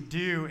going to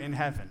do in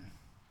heaven?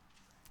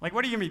 Like,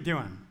 what are you going to be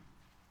doing?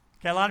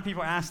 Okay, a lot of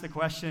people ask the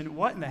question,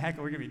 what in the heck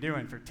are we going to be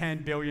doing for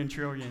 10 billion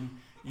trillion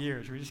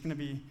years? We're just going to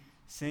be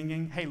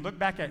singing? Hey, look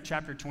back at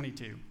chapter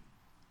 22,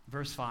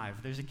 verse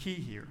 5. There's a key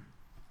here.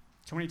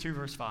 22,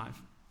 verse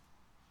 5.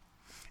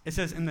 It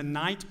says, "And the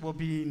night will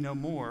be no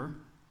more.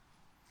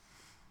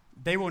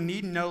 They will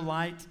need no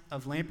light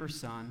of lamp or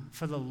sun,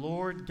 for the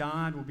Lord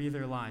God will be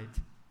their light,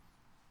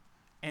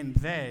 and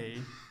they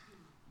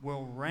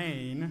will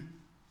reign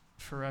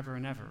forever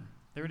and ever."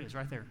 There it is,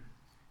 right there.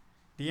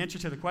 The answer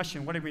to the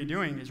question, what are we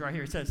doing, is right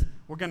here. It says,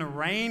 we're going to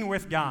reign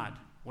with God.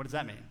 What does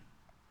that mean?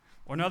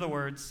 Or in other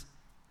words,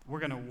 we're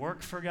going to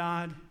work for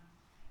God,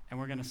 and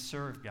we're going to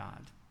serve God.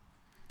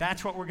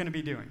 That's what we're going to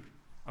be doing.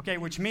 Okay,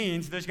 which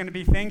means there's going to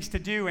be things to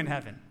do in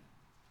heaven,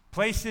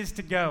 places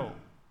to go,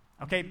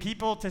 okay,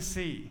 people to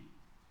see.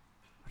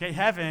 Okay,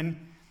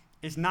 heaven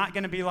is not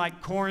going to be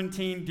like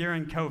quarantine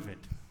during COVID.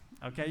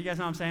 Okay, you guys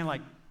know what I'm saying?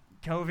 Like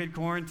COVID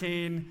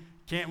quarantine,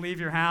 can't leave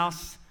your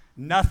house,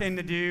 nothing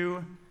to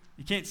do,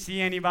 you can't see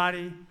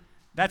anybody.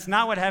 That's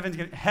not what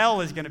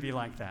hell is going to be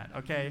like that,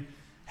 okay?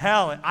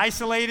 Hell,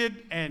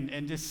 isolated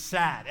and just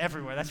sad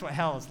everywhere. That's what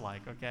hell is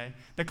like, okay?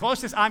 The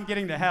closest I'm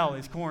getting to hell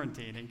is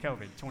quarantine in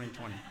COVID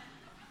 2020.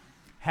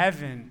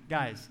 Heaven,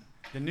 guys,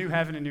 the new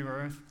heaven and new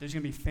earth, there's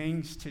going to be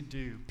things to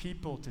do,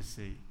 people to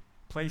see,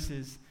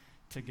 places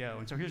to go.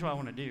 And so here's what I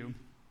want to do.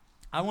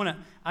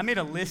 I made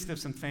a list of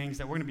some things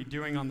that we're going to be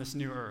doing on this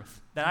new earth,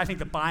 that I think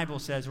the Bible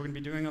says we're going to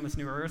be doing on this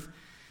new earth.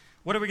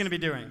 What are we going to be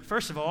doing?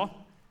 First of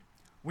all,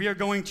 we are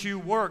going to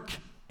work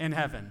in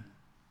heaven.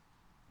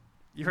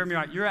 You heard me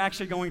right. You're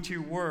actually going to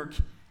work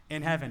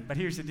in heaven. But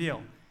here's the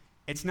deal.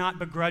 It's not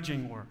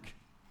begrudging work.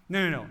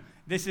 No.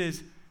 This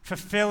is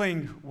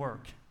fulfilling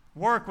work.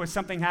 Work was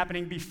something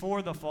happening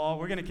before the fall.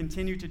 We're going to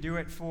continue to do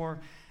it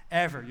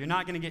forever. You're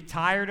not going to get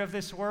tired of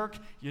this work.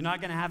 You're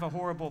not going to have a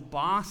horrible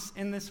boss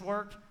in this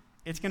work.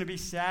 It's going to be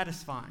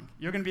satisfying.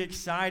 You're going to be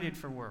excited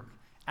for work.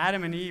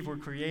 Adam and Eve were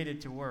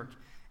created to work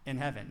in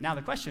heaven. Now,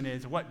 the question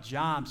is, what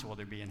jobs will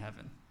there be in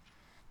heaven?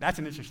 That's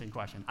an interesting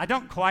question. I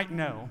don't quite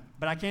know,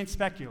 but I can't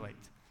speculate,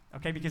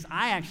 okay, because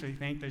I actually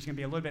think there's going to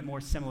be a little bit more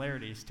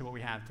similarities to what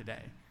we have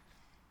today.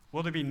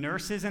 Will there be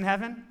nurses in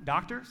heaven?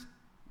 Doctors?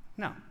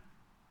 No.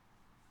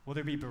 Will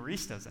there be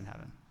baristas in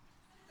heaven?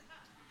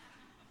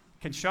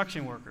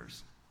 Construction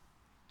workers,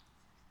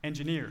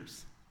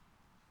 engineers,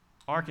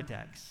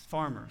 architects,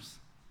 farmers?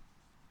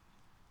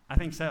 I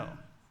think so.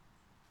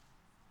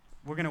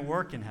 We're going to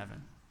work in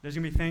heaven. There's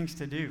going to be things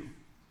to do.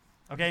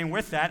 Okay, and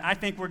with that, I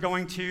think we're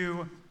going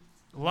to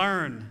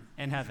learn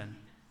in heaven.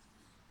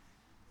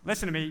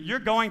 Listen to me, you're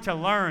going to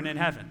learn in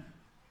heaven.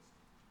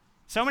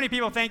 So many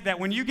people think that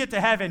when you get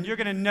to heaven, you're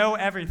going to know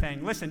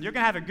everything. Listen, you're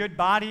going to have a good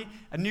body,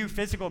 a new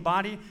physical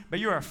body, but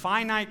you're a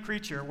finite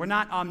creature. We're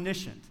not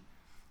omniscient.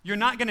 You're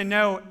not going to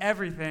know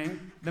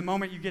everything the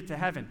moment you get to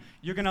heaven.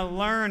 You're going to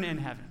learn in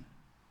heaven.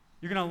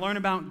 You're going to learn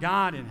about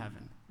God in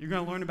heaven. You're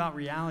going to learn about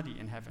reality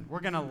in heaven.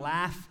 We're going to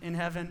laugh in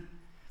heaven.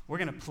 We're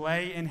going to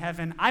play in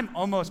heaven. I'm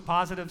almost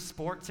positive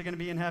sports are going to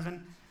be in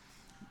heaven.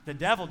 The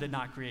devil did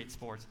not create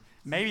sports.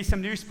 Maybe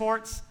some new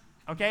sports,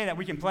 okay, that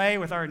we can play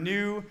with our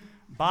new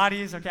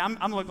bodies. Okay, I'm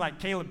going to look like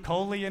Caleb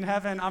Coley in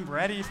heaven. I'm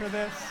ready for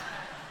this.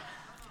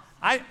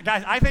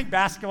 Guys, I think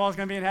basketball is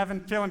going to be in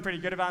heaven. Feeling pretty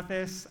good about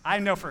this. I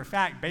know for a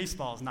fact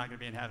baseball is not going to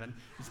be in heaven.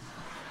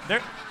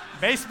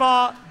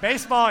 Baseball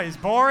is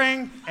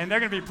boring, and they're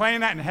going to be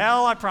playing that in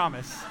hell, I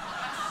promise.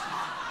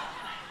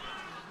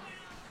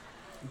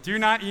 Do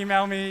not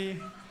email me.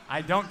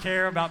 I don't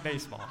care about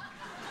baseball.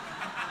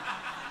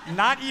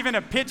 Not even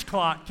a pitch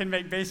clock can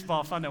make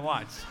baseball fun to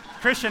watch.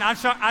 Christian,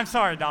 I'm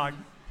sorry, dog.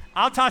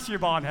 I'll toss you your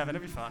ball in heaven.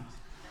 It'll be fun.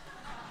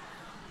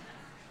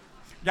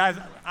 Guys,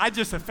 I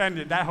just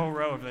offended that whole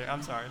row over there.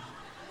 I'm sorry.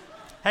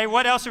 Hey,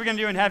 what else are we going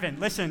to do in heaven?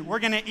 Listen, we're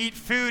going to eat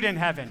food in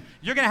heaven.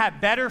 You're going to have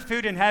better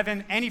food in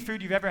heaven, any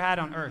food you've ever had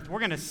on earth. We're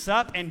going to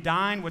sup and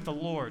dine with the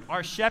Lord.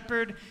 Our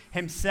shepherd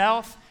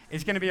himself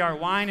is going to be our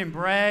wine and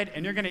bread,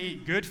 and you're going to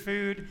eat good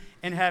food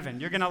in heaven.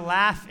 You're going to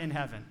laugh in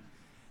heaven.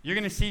 You're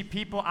going to see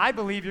people, I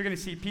believe you're going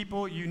to see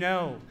people you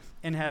know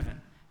in heaven.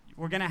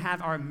 We're going to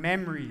have our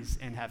memories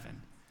in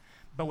heaven,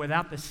 but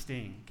without the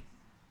sting.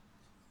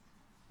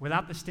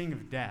 Without the sting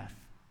of death.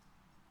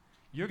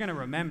 You're going to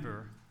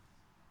remember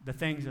the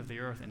things of the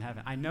earth in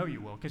heaven. I know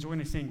you will, because we're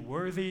going to sing,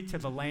 "Worthy to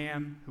the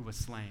Lamb who was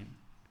slain."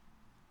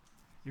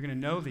 You're going to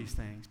know these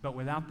things, but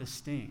without the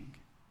sting,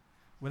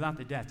 without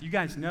the death. You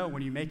guys know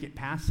when you make it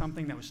past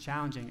something that was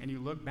challenging and you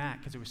look back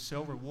because it was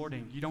so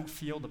rewarding, you don't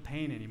feel the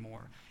pain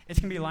anymore. It's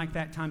going to be like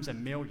that times a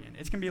million.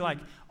 It's going to be like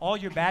all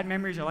your bad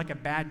memories are like a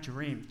bad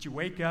dream. You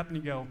wake up and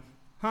you go,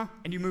 huh,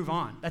 and you move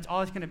on. That's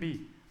all it's going to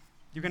be.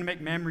 You're going to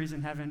make memories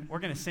in heaven. We're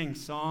going to sing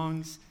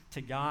songs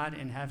to God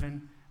in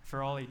heaven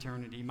for all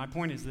eternity. My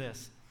point is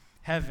this.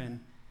 Heaven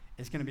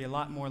is going to be a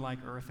lot more like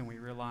earth than we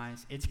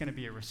realize. It's going to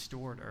be a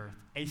restored earth,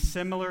 a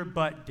similar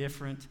but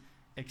different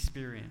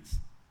experience.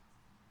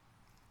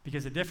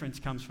 Because the difference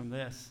comes from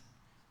this.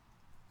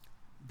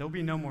 There'll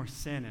be no more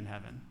sin in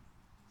heaven.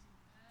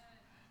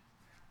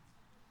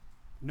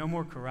 No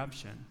more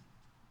corruption.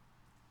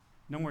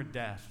 No more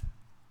death.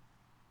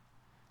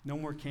 No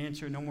more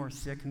cancer, no more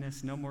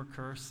sickness, no more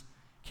curse.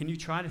 Can you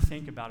try to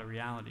think about a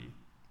reality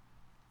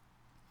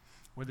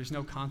where there's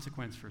no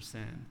consequence for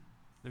sin?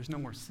 There's no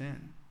more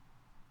sin.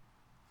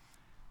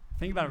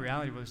 Think about a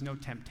reality where there's no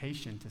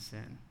temptation to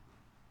sin.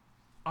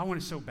 I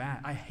want it so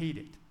bad. I hate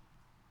it.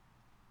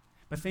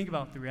 But think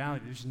about the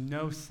reality. There's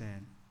no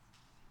sin,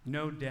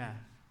 no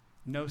death,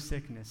 no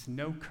sickness,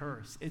 no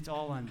curse. It's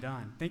all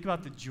undone. Think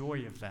about the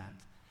joy of that.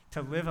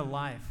 To live a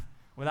life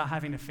without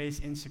having to face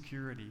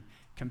insecurity,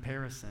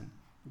 comparison,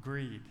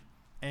 greed,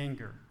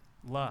 anger,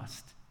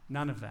 lust,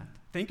 none of that.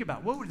 Think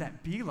about what would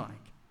that be like?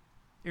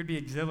 It would be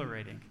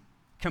exhilarating.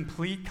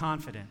 Complete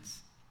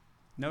confidence.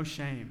 No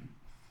shame.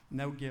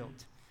 No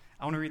guilt.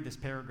 I want to read this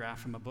paragraph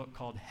from a book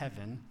called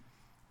Heaven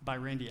by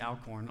Randy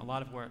Alcorn. A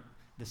lot of where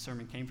this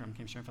sermon came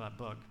straight from that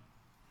book.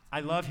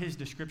 I love his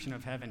description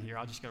of heaven here.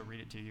 I'll just go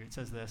read it to you. It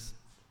says this.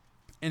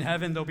 In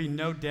heaven, there'll be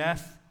no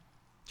death.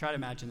 Try to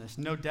imagine this.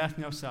 No death,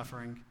 no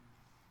suffering.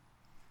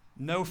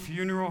 No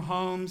funeral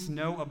homes,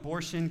 no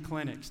abortion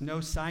clinics,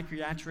 no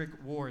psychiatric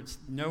wards,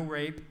 no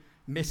rape,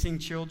 missing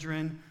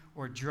children,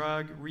 or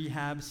drug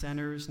rehab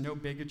centers, no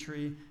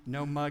bigotry,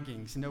 no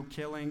muggings, no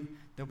killing.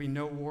 There'll be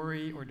no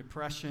worry or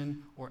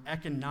depression or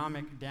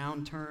economic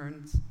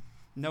downturns,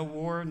 no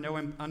war, no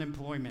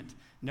unemployment,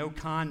 no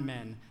con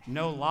men,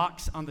 no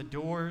locks on the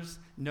doors,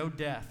 no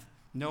death,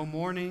 no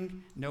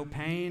mourning, no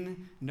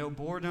pain, no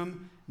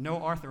boredom,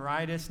 no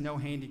arthritis, no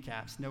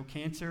handicaps, no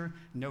cancer,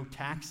 no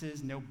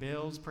taxes, no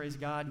bills, praise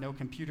God, no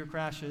computer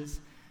crashes,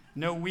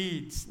 no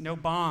weeds, no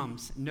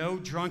bombs, no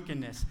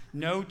drunkenness,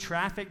 no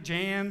traffic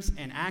jams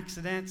and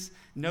accidents,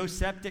 no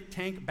septic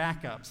tank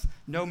backups,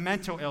 no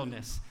mental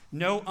illness,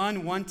 no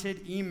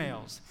unwanted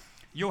emails.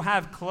 You'll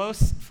have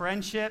close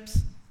friendships,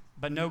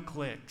 but no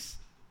cliques.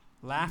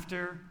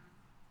 Laughter,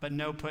 but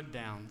no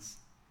put-downs.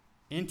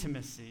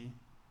 Intimacy,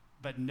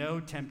 but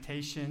no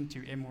temptation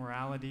to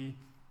immorality.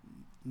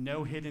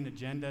 No hidden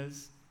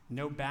agendas,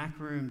 no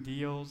backroom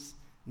deals,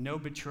 no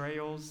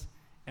betrayals.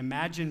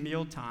 Imagine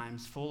meal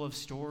times full of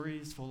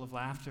stories, full of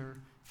laughter,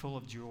 full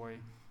of joy,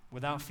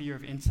 without fear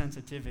of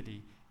insensitivity,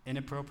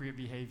 inappropriate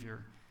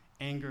behavior,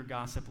 anger,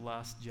 gossip,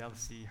 lust,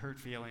 jealousy, hurt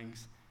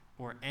feelings,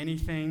 or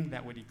anything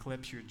that would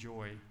eclipse your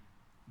joy,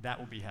 that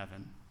will be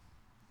heaven.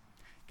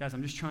 Guys,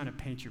 I'm just trying to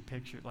paint your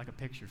picture, like a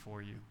picture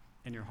for you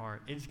in your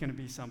heart. It's going to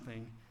be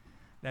something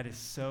that is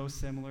so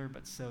similar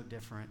but so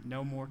different.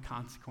 No more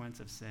consequence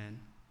of sin.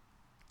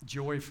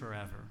 Joy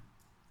forever.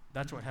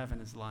 That's what heaven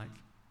is like.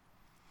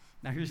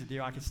 Now here's the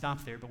deal. I could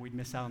stop there, but we'd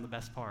miss out on the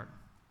best part.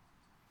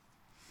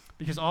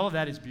 Because all of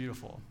that is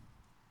beautiful.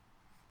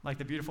 Like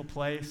the beautiful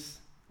place,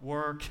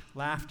 work,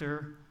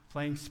 laughter,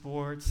 playing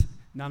sports,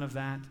 none of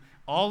that.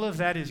 All of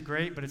that is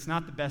great, but it's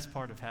not the best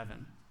part of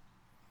heaven.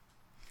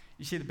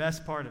 You see, the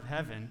best part of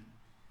heaven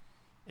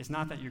is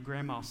not that your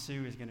Grandma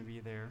Sue is going to be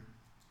there.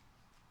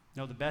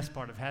 No, the best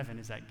part of heaven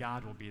is that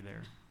God will be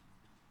there.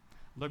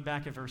 Look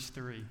back at verse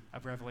 3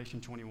 of Revelation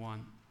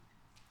 21.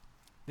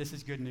 This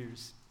is good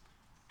news.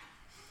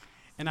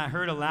 And I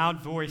heard a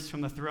loud voice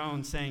from the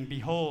throne saying,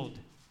 "Behold,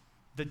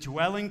 the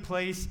dwelling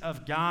place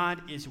of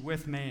God is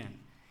with man.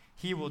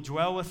 He will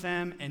dwell with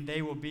them, and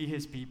they will be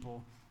his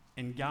people.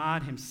 And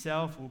God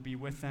himself will be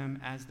with them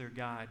as their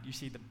God." You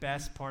see, the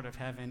best part of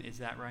heaven is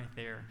that right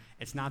there.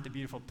 It's not the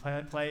beautiful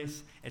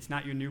place. It's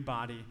not your new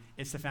body.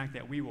 It's the fact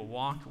that we will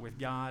walk with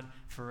God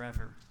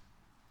forever.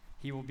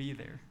 He will be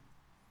there.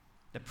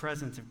 The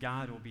presence of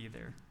God will be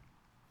there.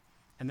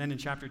 And then in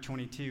chapter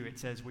 22, it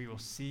says we will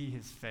see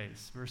his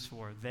face. Verse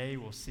 4, they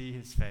will see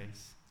his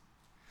face.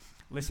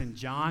 Listen,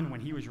 John,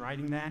 when he was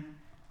writing that,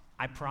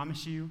 I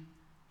promise you,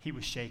 he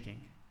was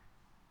shaking.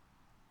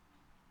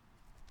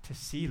 To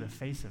see the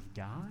face of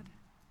God?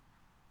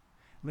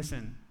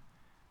 Listen,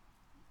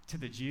 to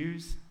the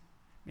Jews,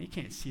 you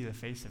can't see the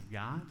face of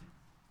God.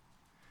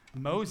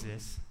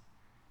 Moses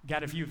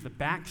got a view of the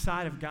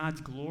backside of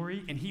God's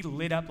glory, and he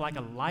lit up like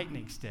a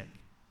lightning stick.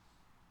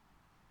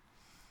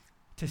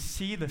 To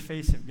see the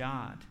face of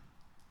God,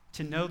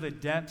 to know the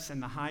depths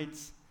and the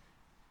heights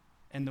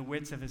and the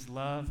widths of his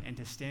love, and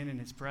to stand in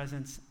his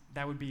presence,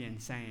 that would be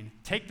insane.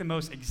 Take the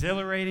most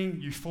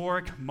exhilarating,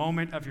 euphoric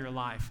moment of your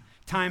life,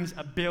 times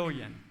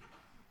 1,000,000,000.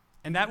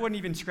 And that wouldn't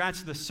even scratch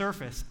the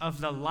surface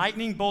of the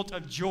lightning bolt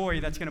of joy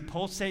that's going to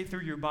pulsate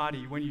through your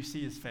body when you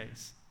see his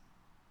face.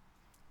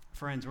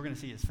 Friends, we're going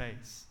to see his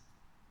face.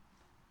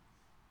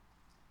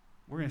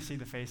 We're going to see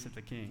the face of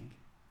the King,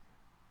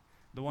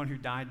 the one who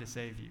died to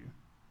save you.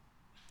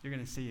 You're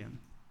going to see him.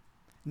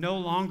 No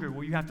longer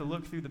will you have to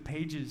look through the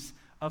pages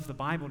of the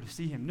Bible to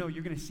see him. No,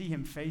 you're going to see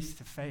him face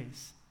to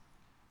face.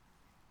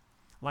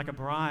 Like a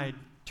bride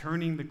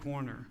turning the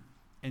corner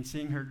and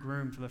seeing her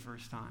groom for the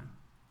first time.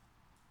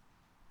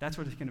 That's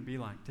what it's going to be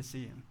like to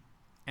see him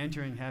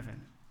entering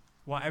heaven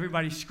while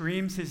everybody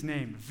screams his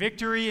name.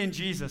 Victory in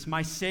Jesus,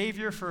 my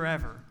Savior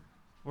forever.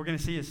 We're going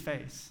to see his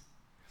face.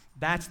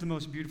 That's the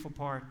most beautiful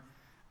part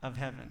of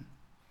heaven.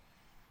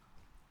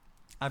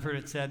 I've heard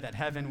it said that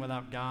heaven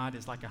without God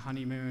is like a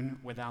honeymoon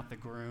without the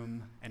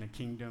groom and a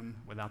kingdom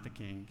without the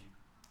king.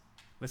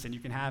 Listen, you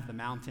can have the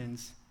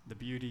mountains, the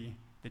beauty,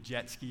 the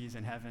jet skis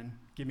in heaven.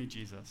 Give me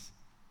Jesus.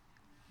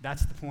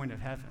 That's the point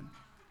of heaven.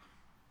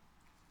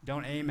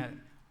 Don't aim at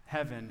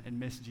heaven and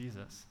miss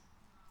Jesus.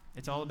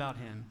 It's all about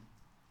him.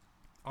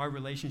 Our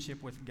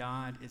relationship with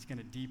God is going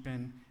to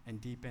deepen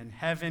and deepen.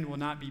 Heaven will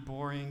not be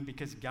boring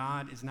because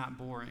God is not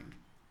boring.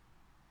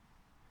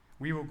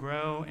 We will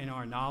grow in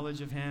our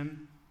knowledge of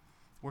him.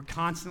 We're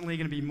constantly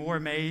going to be more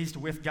amazed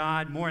with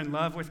God, more in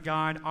love with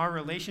God. Our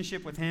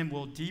relationship with him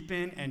will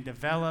deepen and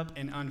develop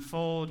and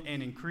unfold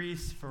and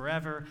increase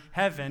forever.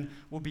 Heaven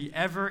will be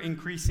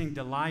ever-increasing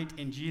delight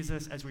in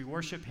Jesus as we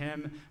worship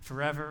him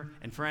forever.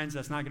 And friends,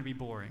 that's not going to be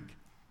boring.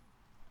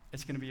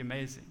 It's going to be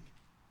amazing.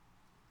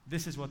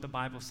 This is what the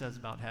Bible says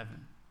about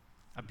heaven.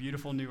 A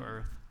beautiful new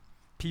earth,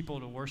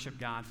 people to worship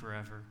God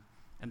forever,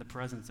 and the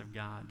presence of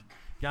God.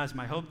 Guys,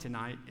 my hope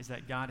tonight is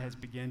that God has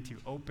begun to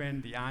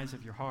open the eyes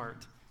of your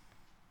heart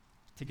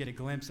to get a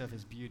glimpse of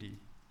his beauty,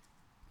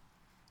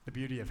 the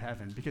beauty of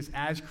heaven. Because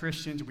as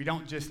Christians, we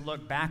don't just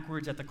look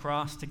backwards at the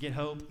cross to get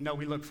hope. No,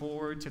 we look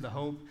forward to the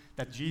hope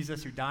that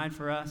Jesus, who died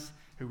for us,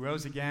 who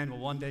rose again, will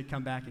one day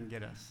come back and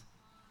get us.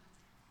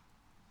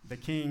 The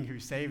King who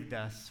saved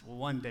us will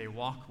one day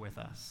walk with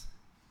us.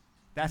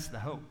 That's the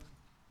hope.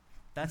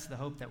 That's the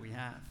hope that we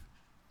have.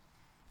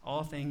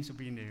 All things will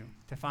be new.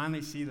 To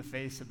finally see the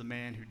face of the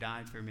man who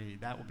died for me,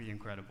 that will be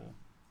incredible.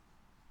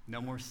 No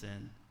more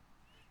sin.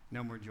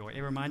 No more joy.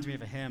 It reminds me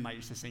of a hymn I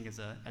used to sing as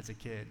a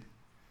kid.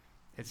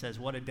 It says,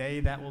 "What a day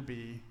that will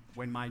be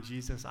when my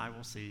Jesus I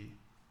will see.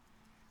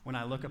 When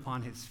I look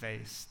upon his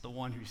face, the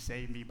one who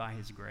saved me by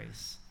his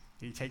grace.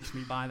 He takes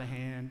me by the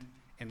hand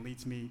and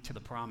leads me to the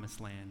promised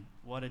land.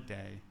 What a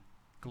day,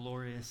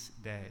 glorious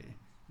day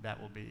that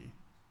will be."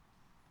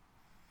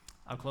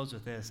 I'll close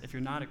with this. If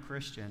you're not a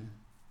Christian,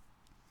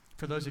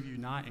 for those of you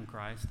not in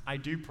Christ, I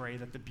do pray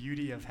that the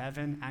beauty of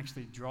heaven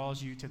actually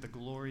draws you to the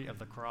glory of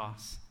the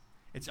cross.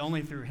 It's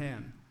only through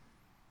him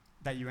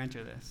that you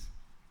enter this.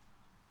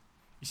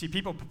 You see,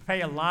 people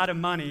pay a lot of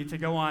money to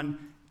go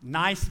on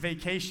nice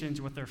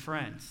vacations with their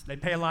friends. They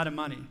pay a lot of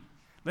money.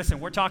 Listen,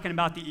 we're talking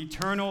about the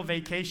eternal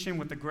vacation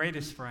with the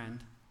greatest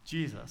friend,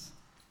 Jesus.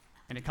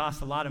 And it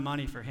costs a lot of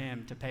money for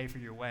him to pay for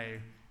your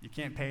way. You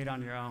can't pay it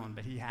on your own,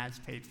 but he has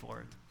paid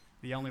for it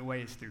The only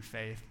way is through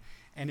faith.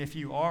 And if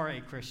you are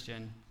a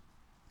Christian,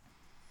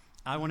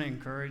 I want to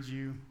encourage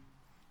you,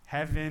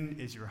 heaven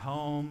is your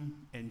home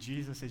and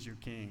Jesus is your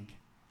king.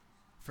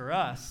 For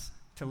us,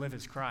 to live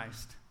as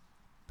Christ,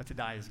 but to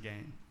die as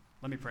gain.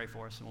 Let me pray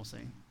for us and we'll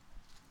sing.